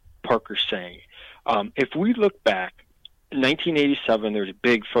exactly what Parker's saying. If we look back, in 1987, there was a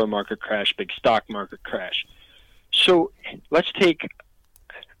big fur market crash, big stock market crash. So let's take,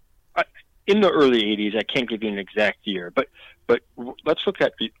 in the early 80s, I can't give you an exact year, but let's look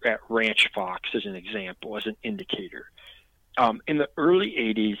at ranch fox as an example, as an indicator. In the early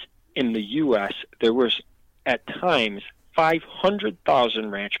 80s, in the U.S., there was, at times,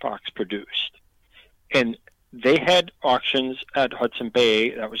 500,000 ranch fox produced. And they had auctions at Hudson Bay,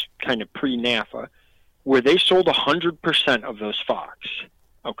 that was kind of pre-NAFA, where they sold 100% of those fox,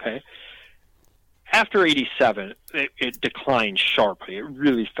 okay? After 87, it declined sharply. It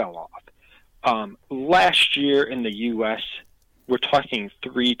really fell off. Last year in the U.S., we're talking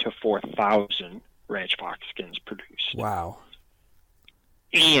 3,000 to 4,000 ranch fox skins produced. Wow.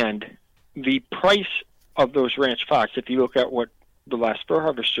 And the price of those ranch fox, if you look at what the last fur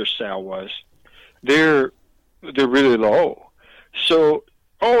harvester sale was, they're really low. So,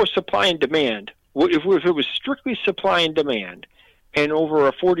 supply and demand. If it was strictly supply and demand, and over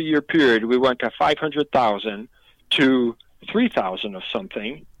a 40-year period we went to 500,000 to 3,000 of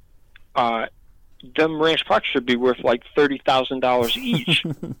something, them ranch fox should be worth like $30,000 each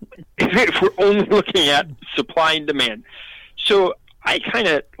if we're only looking at supply and demand. So I kind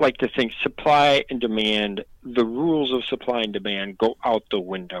of like to think supply and demand, the rules of supply and demand go out the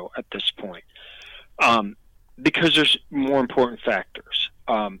window at this point, because there's more important factors.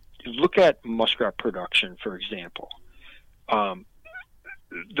 Look at muskrat production, for example. I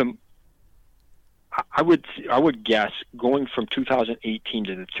would guess going from 2018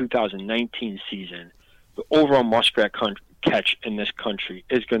 to the 2019 season, the overall muskrat catch in this country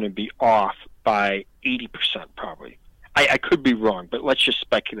is going to be off by 80% probably. I could be wrong, but let's just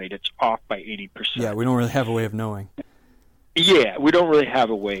speculate it's off by 80%. Yeah, we don't really have a way of knowing. Yeah, we don't really have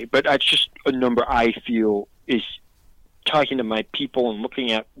a way, but that's just a number I feel is, talking to my people and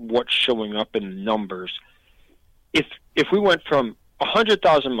looking at what's showing up in numbers. If we went from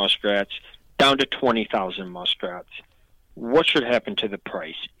 100,000 muskrats down to 20,000 muskrats, what should happen to the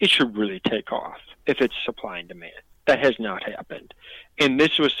price? It should really take off if it's supply and demand. That has not happened. And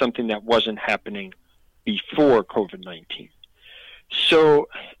this was something that wasn't happening before COVID-19. So,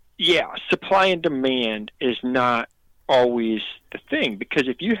 yeah, supply and demand is not always the thing, because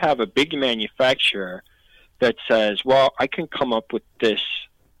if you have a big manufacturer that says, well, I can come up with this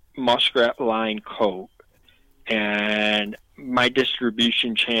muskrat line coat, and my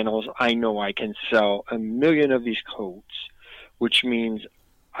distribution channels, I know I can sell 1 million of these coats, which means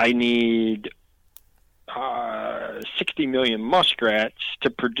I need 60 million muskrats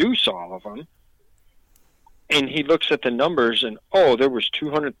to produce all of them. And he looks at the numbers and, there was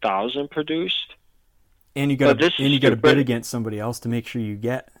 200,000 produced. And you got to bid against somebody else to make sure you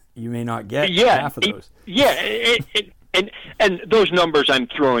may not get half of those. And those numbers I'm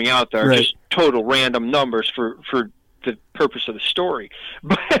throwing out there are right. just total random numbers for the purpose of the story.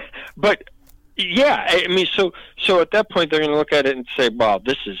 But yeah, I mean, so at that point they're going to look at it and say, well,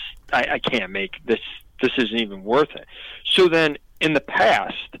 this is, I can't make this. This isn't even worth it. So then in the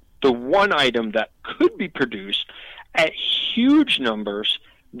past, the one item that could be produced at huge numbers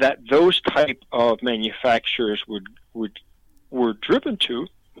that those type of manufacturers were driven to,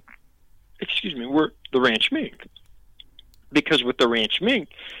 were the ranch mink. Because with the ranch mink,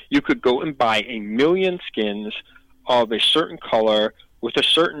 you could go and buy 1 million skins of a certain color with a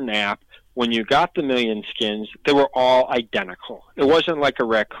certain nap. When you got the 1 million skins, they were all identical. It wasn't like a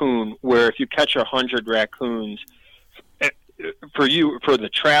raccoon where if you catch 100 raccoons, for the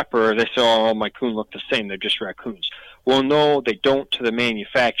trapper, they say, oh, my coon look the same, they're just raccoons. Well, no, they don't to the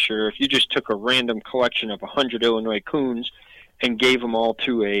manufacturer. If you just took a random collection of 100 Illinois coons and gave them all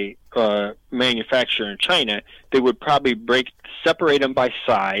to a manufacturer in China, they would probably separate them by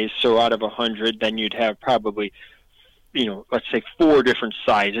size. So out of 100, then you'd have probably, let's say 4 different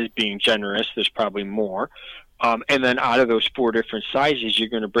sizes, being generous. There's probably more. And then out of those 4 different sizes, you're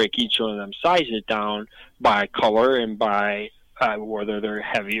going to break each one of them sizes down by color and by whether they're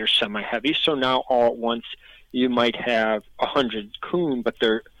heavy or semi-heavy. So now all at once you might have 100 coon, but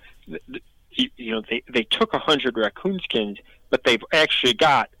they took 100 raccoon skins, but they've actually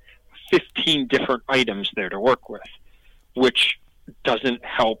got 15 different items there to work with, which doesn't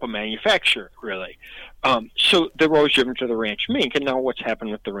help a manufacturer really. So they're always driven to the ranch mink. And now what's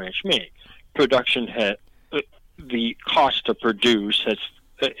happened with the ranch mink? Production the cost to produce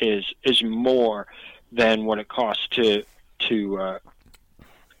is more than what it costs the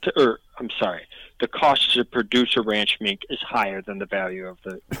cost to produce a ranch mink is higher than the value of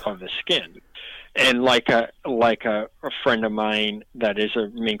the skin. And like a friend of mine that is a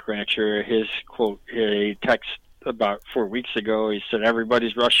mink rancher, his quote, he texts about 4 weeks ago. He said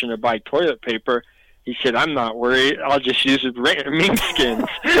everybody's rushing to buy toilet paper. He said, I'm not worried. I'll just use mink skins.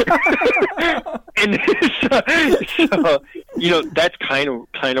 And so, you know, that's kind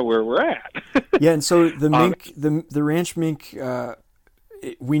of where we're at. Yeah, and so the mink, the ranch mink,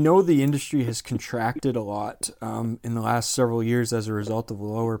 we know the industry has contracted a lot in the last several years as a result of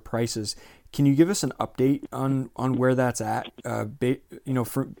lower prices. Can you give us an update on where that's at?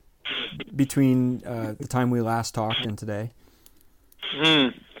 Between the time we last talked and today.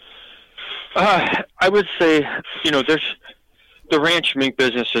 I would say, you know, there's the ranch mink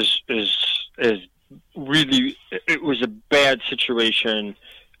business is really, it was a bad situation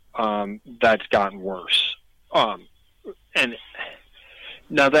that's gotten worse, and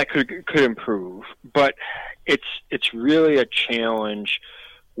now that could improve, but it's really a challenge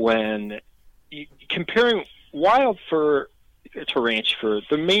when comparing wild fur to ranch fur.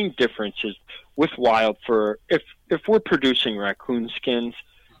 The main difference is with wild fur, if we're producing raccoon skins,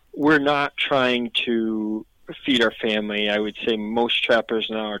 we're not trying to feed our family. I would say most trappers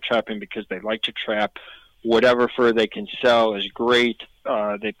now are trapping because they like to trap. Whatever fur they can sell is great.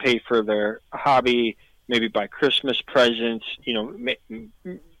 They pay for their hobby, maybe buy Christmas presents. You know,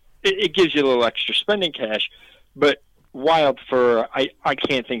 it gives you a little extra spending cash. But wild fur, I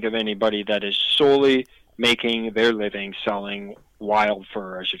can't think of anybody that is solely making their living selling wild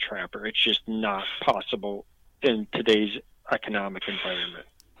fur as a trapper. It's just not possible in today's economic environment.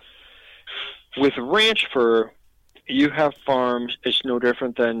 With ranch fur, you have farms. It's no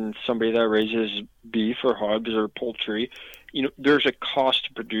different than somebody that raises beef or hogs or poultry. You know, there's a cost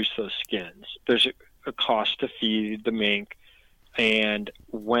to produce those skins. There's a cost to feed the mink. And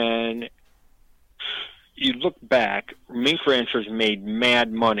when you look back, mink ranchers made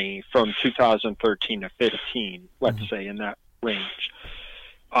mad money from 2013 to 15, let's say, in that range.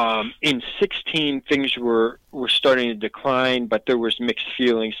 In 16, things were starting to decline, but there was mixed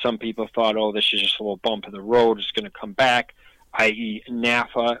feelings. Some people thought, oh, this is just a little bump in the road. It's going to come back, i.e.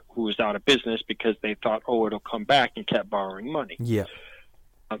 NAFA, who was out of business because they thought, oh, it'll come back, and kept borrowing money. Yeah.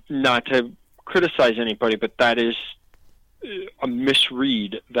 Not to criticize anybody, but that is a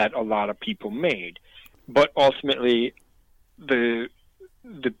misread that a lot of people made. But ultimately, the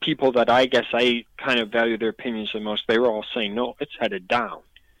people that I guess I kind of value their opinions the most, they were all saying, no, it's headed down.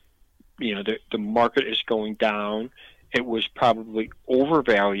 You know, the market is going down. It was probably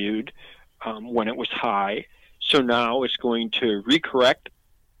overvalued when it was high. So now it's going to recorrect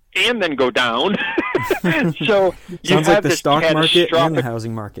and then go down. So sounds like the stock market and the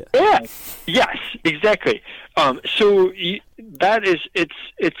housing market. Yeah. Yes, exactly. So that is,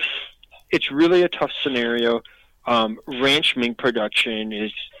 it's really a tough scenario. Ranch mink production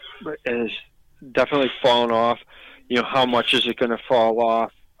is definitely fallen off. You know, how much is it going to fall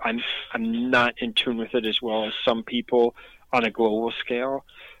off? I'm not in tune with it as well as some people on a global scale.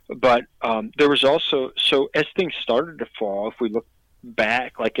 But there was also, so as things started to fall, if we look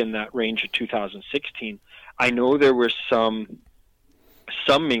back, like in that range of 2016, I know there were some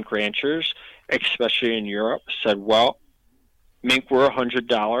mink ranchers, especially in Europe, said, well, mink were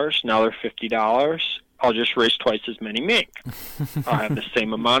 $100, now they're $50. I'll just raise twice as many mink. I'll have the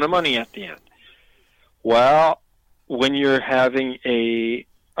same amount of money at the end. Well, when you're having a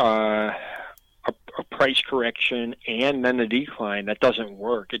price correction and then a decline, that doesn't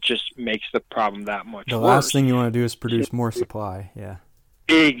work. It just makes the problem that much worse. The last thing you want to do is produce more supply. Yeah.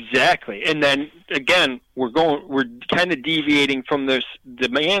 Exactly. And then again, we're kind of deviating from this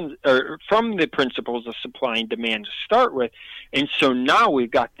demand, or from the principles of supply and demand to start with. And so now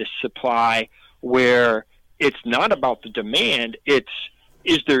we've got this supply where it's not about the demand, it's,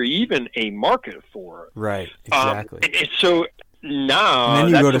 is there even a market for it? Right, exactly. And so now,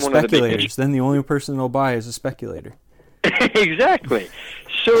 and then you go to speculators. Then the only person that'll buy is a speculator. Exactly.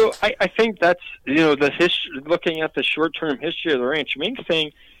 So I think that's, you know, the history, looking at the short-term history of the ranch mink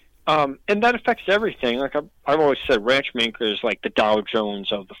thing, and that affects everything. Like I've always said, ranch mink is like the Dow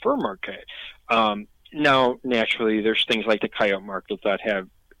Jones of the fur market. Now, naturally, there's things like the coyote market that have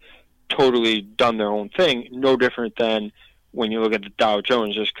totally done their own thing, no different than when you look at the Dow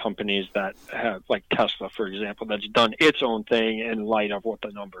Jones, there's companies that have, like Tesla, for example, that's done its own thing in light of what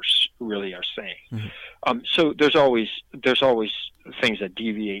the numbers really are saying. Mm-hmm. So there's always things that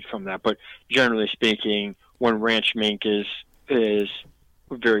deviate from that. But generally speaking, when ranch mink is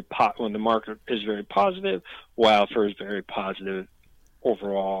very when the market is very positive, wild fur is very positive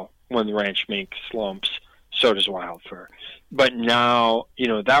overall. When the ranch mink slumps, so does wild fur. But now, you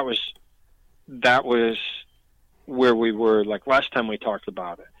know, that was where we were like last time we talked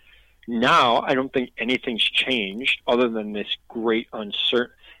about it. Now I don't think anything's changed other than this great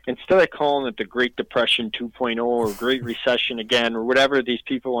uncertainty. instead of calling it the Great Depression 2.0 or Great Recession again, or whatever these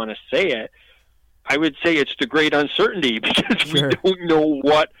people want to say it, I would say it's the Great Uncertainty, because we don't know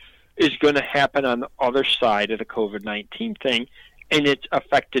what is going to happen on the other side of the COVID-19 thing, and it's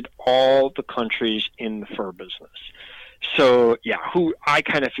affected all the countries in the fur business. So, yeah, I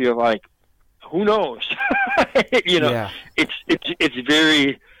kind of feel like, who knows? It's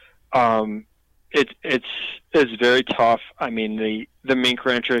very, it's very tough. I mean, the mink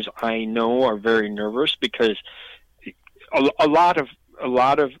ranchers I know are very nervous, because a lot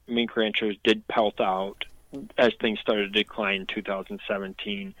of mink ranchers did pelt out as things started to decline in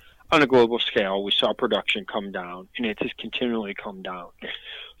 2017. On a global scale, we saw production come down, and it has continually come down.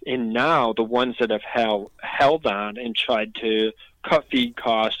 And now the ones that have held on and tried to cut feed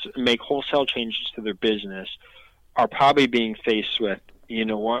costs, make wholesale changes to their business, are probably being faced with, you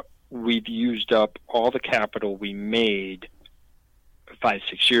know what, we've used up all the capital we made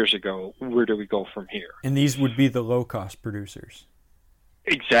 5-6 years ago. Where do we go from here? And these would be the low-cost producers.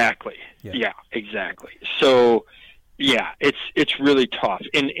 Exactly. Yeah, exactly. So, yeah, it's really tough.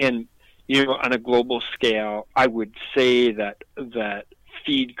 And you know, on a global scale, I would say that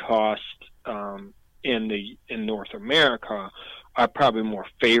feed costs in North America are probably more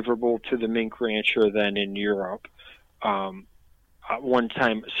favorable to the mink rancher than in Europe. One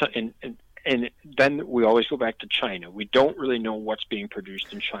time, and then we always go back to China. We don't really know what's being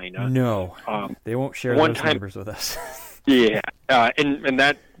produced in China. No, they won't share those numbers with us. Yeah, and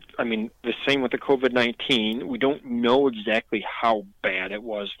that, I mean, the same with the COVID-19. We don't know exactly how bad it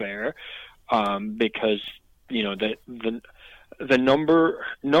was there, because, you know, the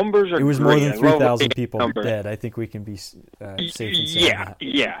numbers are. It was more than 3,000 people dead. I think we can be safe in saying that.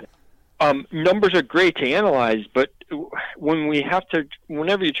 Yeah. Numbers are great to analyze, but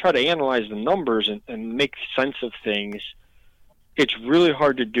whenever you try to analyze the numbers and make sense of things, it's really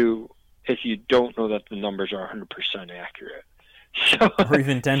hard to do if you don't know that the numbers are 100% accurate. So, or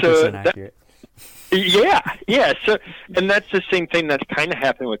even 10% accurate. Yeah. So, and that's the same thing that's kind of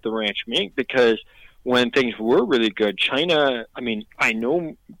happened with the ranch mink, because when things were really good, China, I mean, I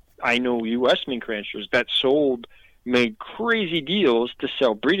know U.S. mink ranchers that made crazy deals to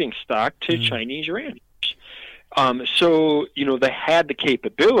sell breeding stock to Chinese ranchers. So, you know, they had the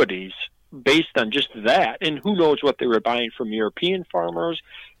capabilities based on just that, and who knows what they were buying from European farmers,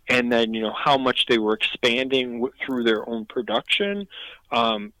 and then, you know, how much they were expanding through their own production.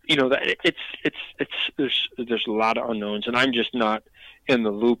 You know, that there's a lot of unknowns, and I'm just not in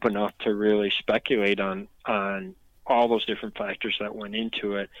the loop enough to really speculate on all those different factors that went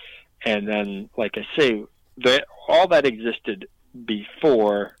into it. And then, like I say, all that existed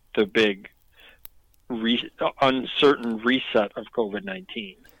before the big uncertain reset of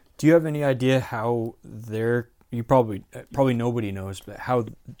COVID-19. Do you have any idea how you probably nobody knows, but how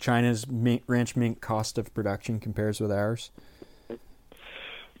China's ranch mink cost of production compares with ours?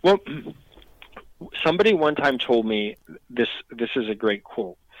 Well, somebody one time told me this is a great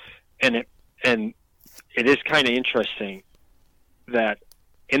quote, and it is kind of interesting that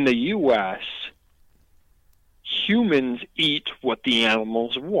in the U.S., humans eat what the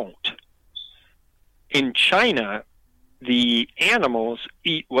animals won't. In China, the animals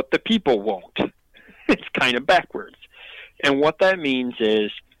eat what the people won't. It's kind of backwards. And what that means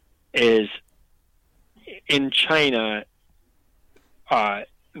is in China,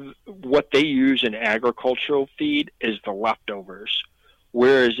 what they use in agricultural feed is the leftovers.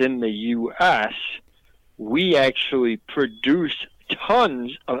 Whereas in the U.S., we actually produce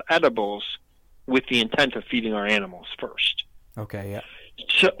tons of edibles with the intent of feeding our animals first. Okay, yeah.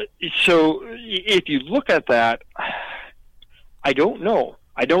 So if you look at that, I don't know.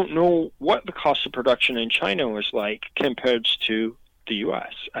 I don't know what the cost of production in China was like compared to the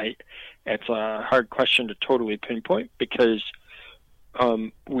U.S. It's a hard question to totally pinpoint, because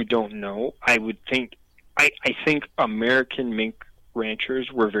we don't know. I think American mink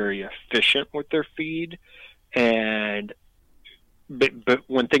ranchers were very efficient with their feed, but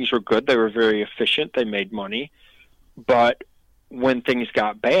when things were good, they were very efficient. They made money, but when things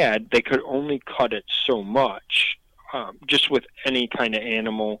got bad, they could only cut it so much. Just with any kind of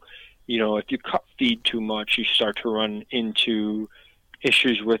animal, you know, if you cut feed too much, you start to run into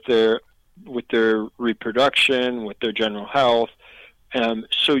issues with their reproduction, with their general health.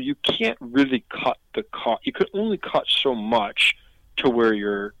 So you can't really cut the cost. You could only cut so much to where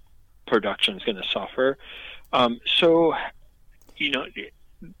your production is going to suffer. So, you know,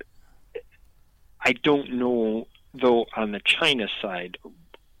 I don't know, though, on the China side,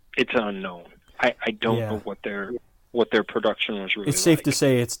 it's unknown. I don't know what their production was really. It's safe to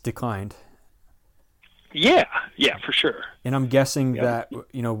say it's declined. Yeah, for sure. And I'm guessing that,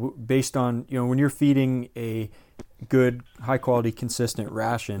 based on, when you're feeding a good, high quality, consistent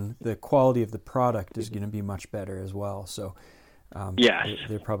ration, the quality of the product is going to be much better as well. So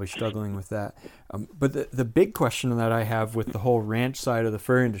they're probably struggling with that. But the big question that I have with the whole ranch side of the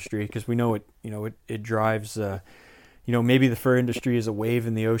fur industry, because we know it drives, maybe the fur industry is a wave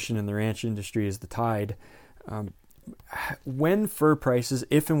in the ocean and the ranch industry is the tide. When fur prices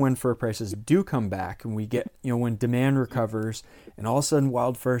do come back, and we get, when demand recovers and all of a sudden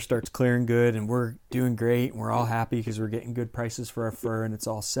wild fur starts clearing good and we're doing great and we're all happy because we're getting good prices for our fur and it's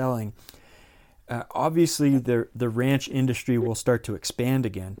all selling, obviously the ranch industry will start to expand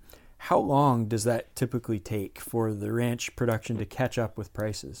again. How long does that typically take for the ranch production to catch up with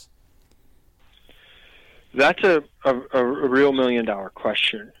prices? That's a real $1 million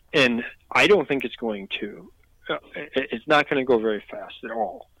question, and I don't think it's going to. It's not going to go very fast at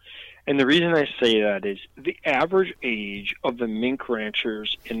all. And the reason I say that is the average age of the mink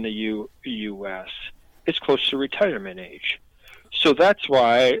ranchers in the U.S. is close to retirement age. So that's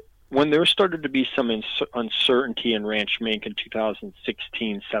why when there started to be some uncertainty in ranch mink in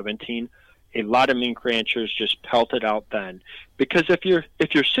 2016-17, a lot of mink ranchers just pelted out then. Because if you're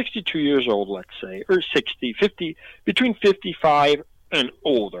 62 years old, let's say, or 60, 50, between 55 and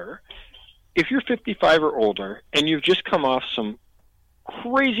older, if you're 55 or older and you've just come off some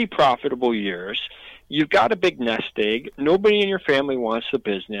crazy profitable years, you've got a big nest egg, nobody in your family wants the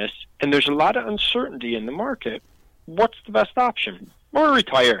business, and there's a lot of uncertainty in the market, what's the best option? Or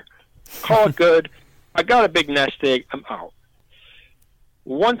retire. Call it good. I got a big nest egg, I'm out.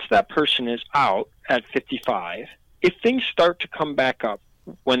 Once that person is out at 55, if things start to come back up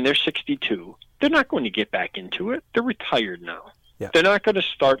when they're 62, they're not going to get back into it. They're retired now. Yeah. They're not going to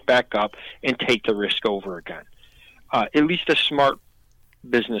start back up and take the risk over again. At least a smart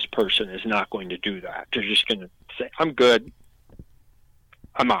business person is not going to do that. They're just going to say, I'm good.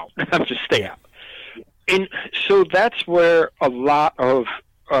 I'm out. I'm just stay out. And so that's where a lot of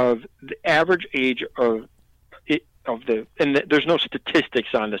the average age and there's no statistics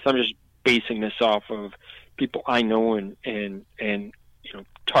on this. I'm just basing this off of people I know and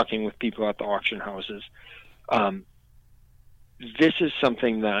talking with people at the auction houses. This is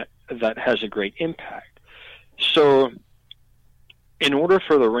something that has a great impact. So in order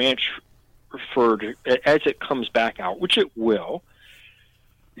for the ranch fur, as it comes back out, which it will,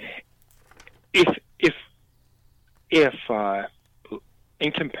 if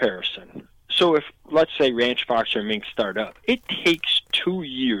in comparison, so if, let's say, ranch fox or mink start up, it takes 2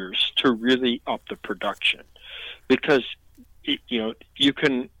 years to really up the production because, you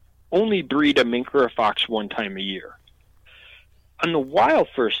can only breed a mink or a fox one time a year. On the wild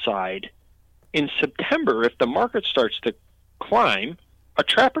fur side, in September, if the market starts to climb, a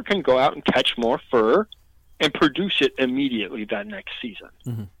trapper can go out and catch more fur and produce it immediately that next season.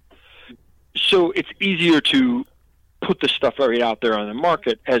 Mm-hmm. So it's easier to put the stuff right out there on the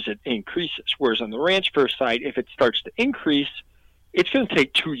market as it increases. Whereas on the ranch fur side, if it starts to increase, it's going to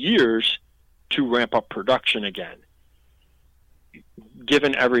take 2 years to ramp up production again.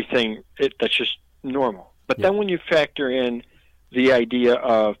 Given everything, that's just normal. But then when you factor in the idea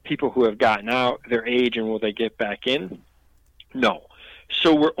of people who have gotten out, their age, and will they get back in? No.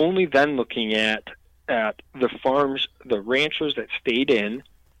 So we're only then looking at the farms, the ranchers that stayed in,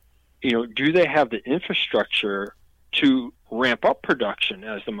 do they have the infrastructure to ramp up production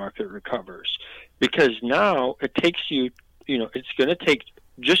as the market recovers? Because now it takes it's going to take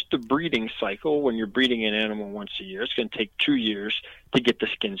just the breeding cycle. When you're breeding an animal once a year, it's going to take 2 years to get the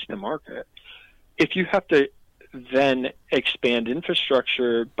skins to market. If you have to then expand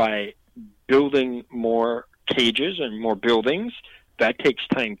infrastructure by building more cages and more buildings, that takes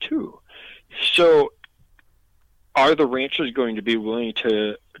time too. So are the ranchers going to be willing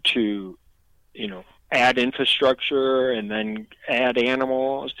to add infrastructure and then add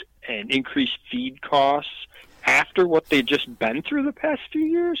animals and increase feed costs after what they've just been through the past few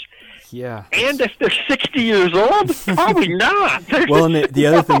years? Yeah. And if they're 60 years old, probably not. Well, and the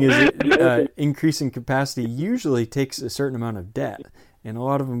other thing is increasing capacity usually takes a certain amount of debt. And a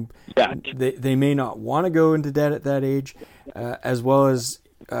lot of them, they may not want to go into debt at that age, as well as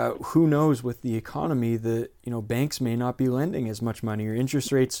who knows with the economy, banks may not be lending as much money, or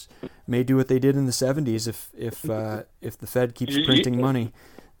interest rates may do what they did in the 70s if the Fed keeps printing money.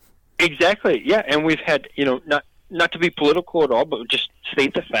 Exactly. Yeah, and we've had, not to be political at all, but just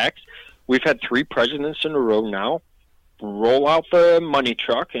state the facts. We've had 3 presidents in a row now roll out the money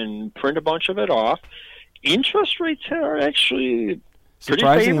truck and print a bunch of it off. Interest rates are actually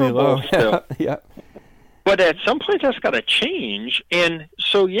surprisingly low. Still. Yeah. But at some point that's got to change. And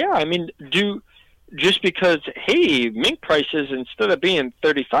so, do just because, hey, mink prices, instead of being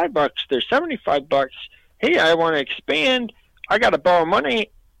 $35, they're $75. Hey, I want to expand. I got to borrow money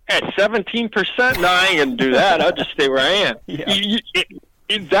at 17%. No, I ain't going to do that. I'll just stay where I am. Yeah.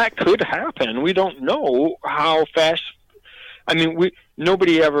 That could happen. We don't know how fast. I mean,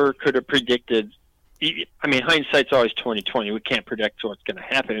 nobody ever could have predicted. I mean, hindsight's always 20/20. We can't predict what's going to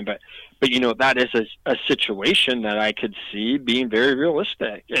happen, but that is a situation that I could see being very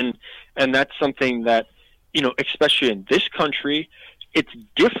realistic, and that's something that, especially in this country, it's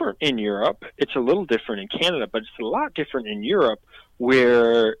different in Europe. It's a little different in Canada, but it's a lot different in Europe,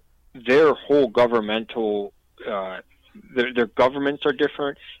 where their whole governmental their governments are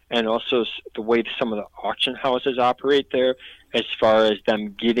different, and also the way some of the auction houses operate there, as far as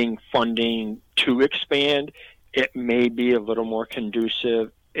them getting funding to expand, it may be a little more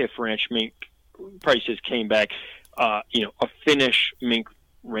conducive if ranch mink prices came back. A Finnish mink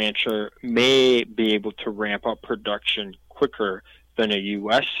rancher may be able to ramp up production quicker than a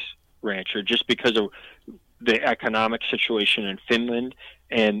U.S. rancher, just because of the economic situation in Finland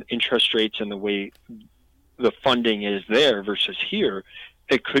and interest rates and the way the funding is there versus here.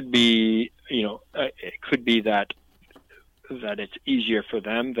 It could be, that it's easier for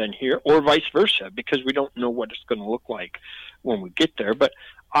them than here, or vice versa, because we don't know what it's going to look like when we get there. But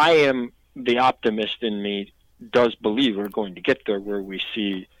I am the optimist in me does believe we're going to get there, where we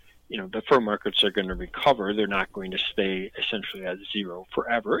see, the fur markets are going to recover. They're not going to stay essentially at zero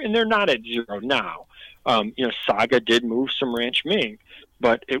forever, and they're not at zero now. Saga did move some ranch mink,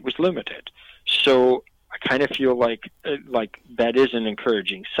 but it was limited. So I kind of feel like that is an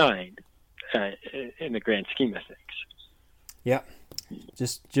encouraging sign in the grand scheme of things. Yeah,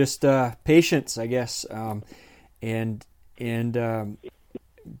 just patience, I guess, and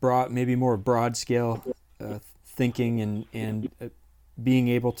maybe more broad scale thinking and being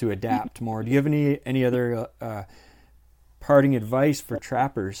able to adapt more. Do you have any other parting advice for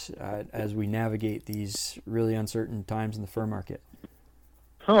trappers as we navigate these really uncertain times in the fur market?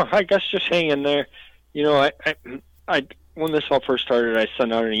 Oh, I guess just hang in there. I when this all first started, I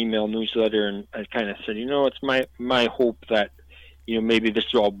sent out an email newsletter, and I kind of said, it's my hope that, maybe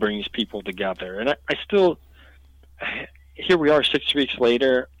this all brings people together. And I still, here we are 6 weeks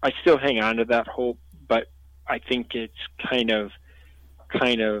later, I still hang on to that hope, but I think it's kind of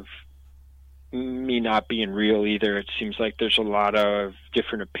me not being real either. It seems like there's a lot of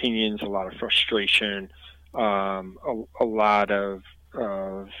different opinions, a lot of frustration, a lot of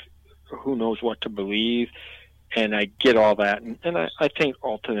who knows what to believe. And I get all that. And I think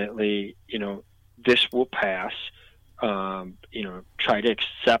ultimately, this will pass. Try to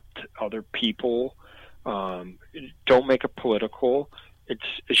accept other people. Don't make it political. It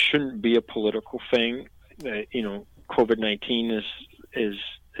shouldn't be a political thing. COVID-19 is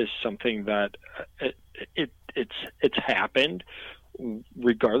something that it's happened.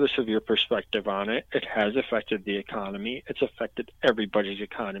 Regardless of your perspective on it, it has affected the economy. It's affected everybody's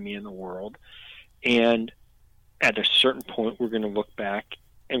economy in the world. And at a certain point, we're going to look back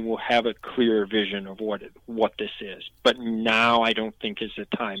and we'll have a clearer vision of what this is. But now I don't think is the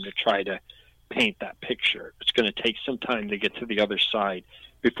time to try to paint that picture. It's going to take some time to get to the other side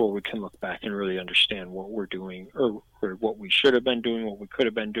before we can look back and really understand what we're doing, or what we should have been doing, what we could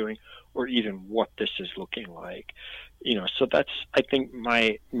have been doing, or even what this is looking like. So that's, I think,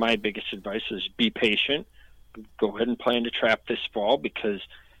 my biggest advice is be patient. Go ahead and plan to trap this fall, because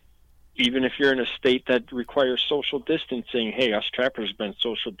even if you're in a state that requires social distancing, hey, us trappers have been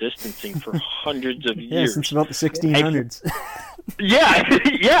social distancing for hundreds of years. Yeah, since about the 1600s.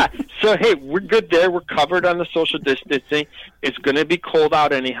 Yeah. So, hey, we're good there. We're covered on the social distancing. It's going to be cold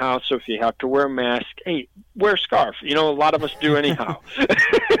out anyhow, so if you have to wear a mask, hey, wear a scarf. A lot of us do anyhow.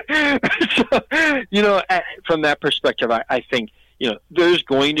 So, from that perspective, I think, there's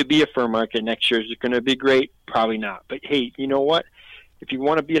going to be a fur market next year. Is it going to be great? Probably not. But, hey, you know what? If you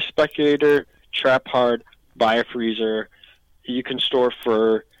want to be a speculator, trap hard, buy a freezer. You can store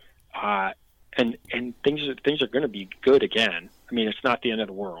fur, and things are going to be good again. I mean, it's not the end of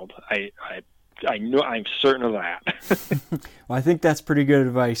the world. I know, I'm certain of that. Well, I think that's pretty good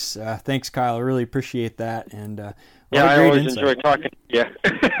advice. Thanks, Kyle. I really appreciate that. And I always enjoy talking. Yeah.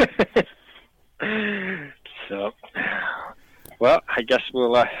 So. Well, I guess we'll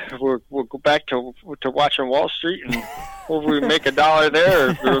go back to watching Wall Street, and hopefully we make $1 there,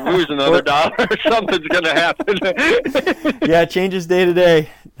 or we'll lose another $1. Something's going to happen. Yeah, it changes day to day.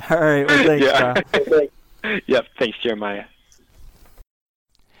 All right. Well, thanks, Kyle. Yep. Thanks, Jeremiah.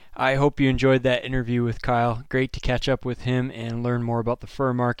 I hope you enjoyed that interview with Kyle. Great to catch up with him and learn more about the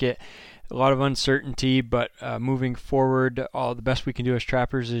fur market. a lot of uncertainty, but moving forward, all the best we can do as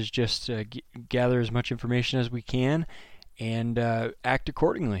trappers is just gather as much information as we can and act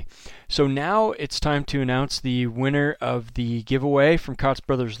accordingly. So now it's time to announce the winner of the giveaway from Kaatz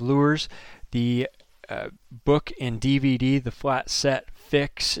Brothers Lures, the book and DVD, the Flat Set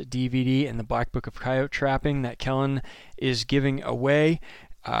Fix DVD and the Black Book of Coyote Trapping that Kellen is giving away.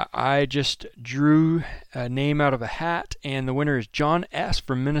 I just drew a name out of a hat, and the winner is John S.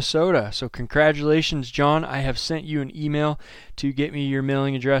 from Minnesota. So congratulations, John. I have sent you an email to get me your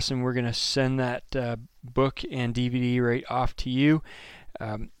mailing address, and we're going to send that book and DVD right off to you.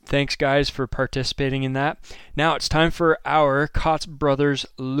 Thanks, guys, for participating in that. Now it's time for our Kaatz Brothers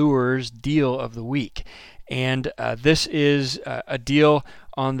Lures Deal of the Week. And this is a deal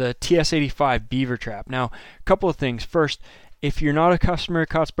on the TS85 Beaver Trap. Now, a couple of things. First, if you're not a customer of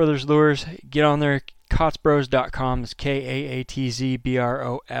Kaatz Brothers Lures, get on there, kaatzbros.com. That's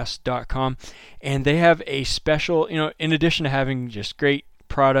KAATZBROS.com. And they have a special, in addition to having just great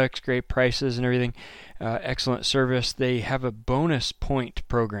products, great prices and everything, excellent service, they have a bonus point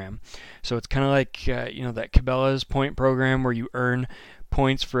program. So it's kind of like, that Cabela's point program where you earn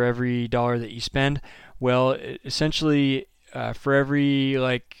points for every dollar that you spend. Well, essentially, for every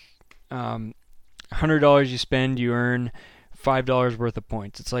 $100 you spend, you earn $5 worth of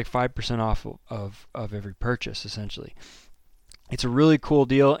points. It's like 5% off of every purchase, essentially. It's a really cool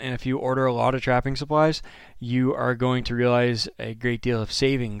deal, and if you order a lot of trapping supplies, you are going to realize a great deal of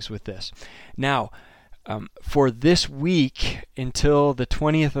savings with this. Now, for this week until the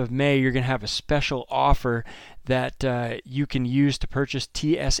 20th of May, you're going to have a special offer that you can use to purchase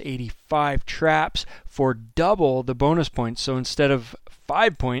TS85 traps for double the bonus points. So instead of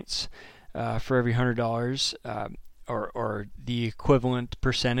 5 points for every $100, or the equivalent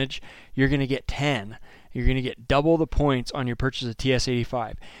percentage, you're going to get 10. You're going to get double the points on your purchase of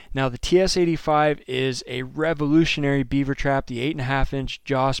TS85. Now, the TS85 is a revolutionary beaver trap, the 8.5-inch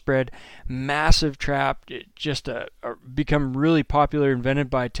jaw spread, massive trap, just become really popular, invented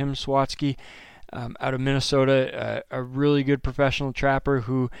by Tim Swatsky out of Minnesota, a really good professional trapper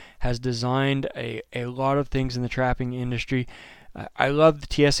who has designed a lot of things in the trapping industry. I love the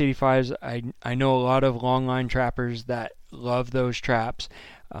TS85s. I know a lot of longline trappers that love those traps.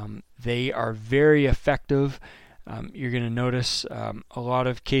 They are very effective. You're going to notice a lot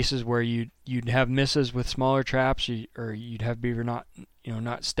of cases where you'd have misses with smaller traps, or you'd have beaver not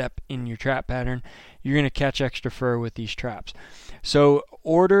step in your trap pattern. You're going to catch extra fur with these traps. So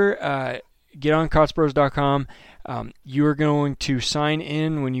get on kaatzbros.com. You're going to sign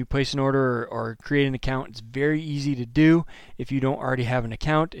in when you place an order or create an account. It's very easy to do if you don't already have an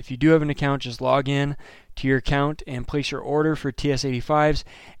account. If you do have an account, just log in to your account and place your order for TS85s,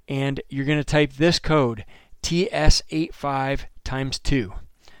 and you're going to type this code, TS85 times 2.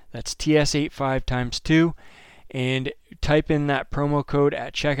 That's TS85 times 2, and type in that promo code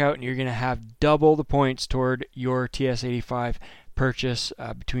at checkout, and you're going to have double the points toward your TS85 purchase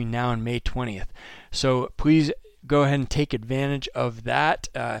between now and May 20th. So please go ahead and take advantage of that.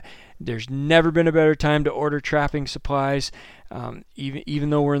 There's never been a better time to order trapping supplies.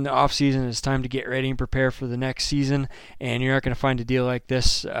 Even though we're in the off season, it's time to get ready and prepare for the next season, and you're not going to find a deal like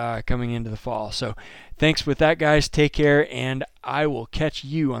this coming into the fall. So thanks with that, guys. Take care, and I will catch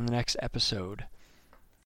you on the next episode.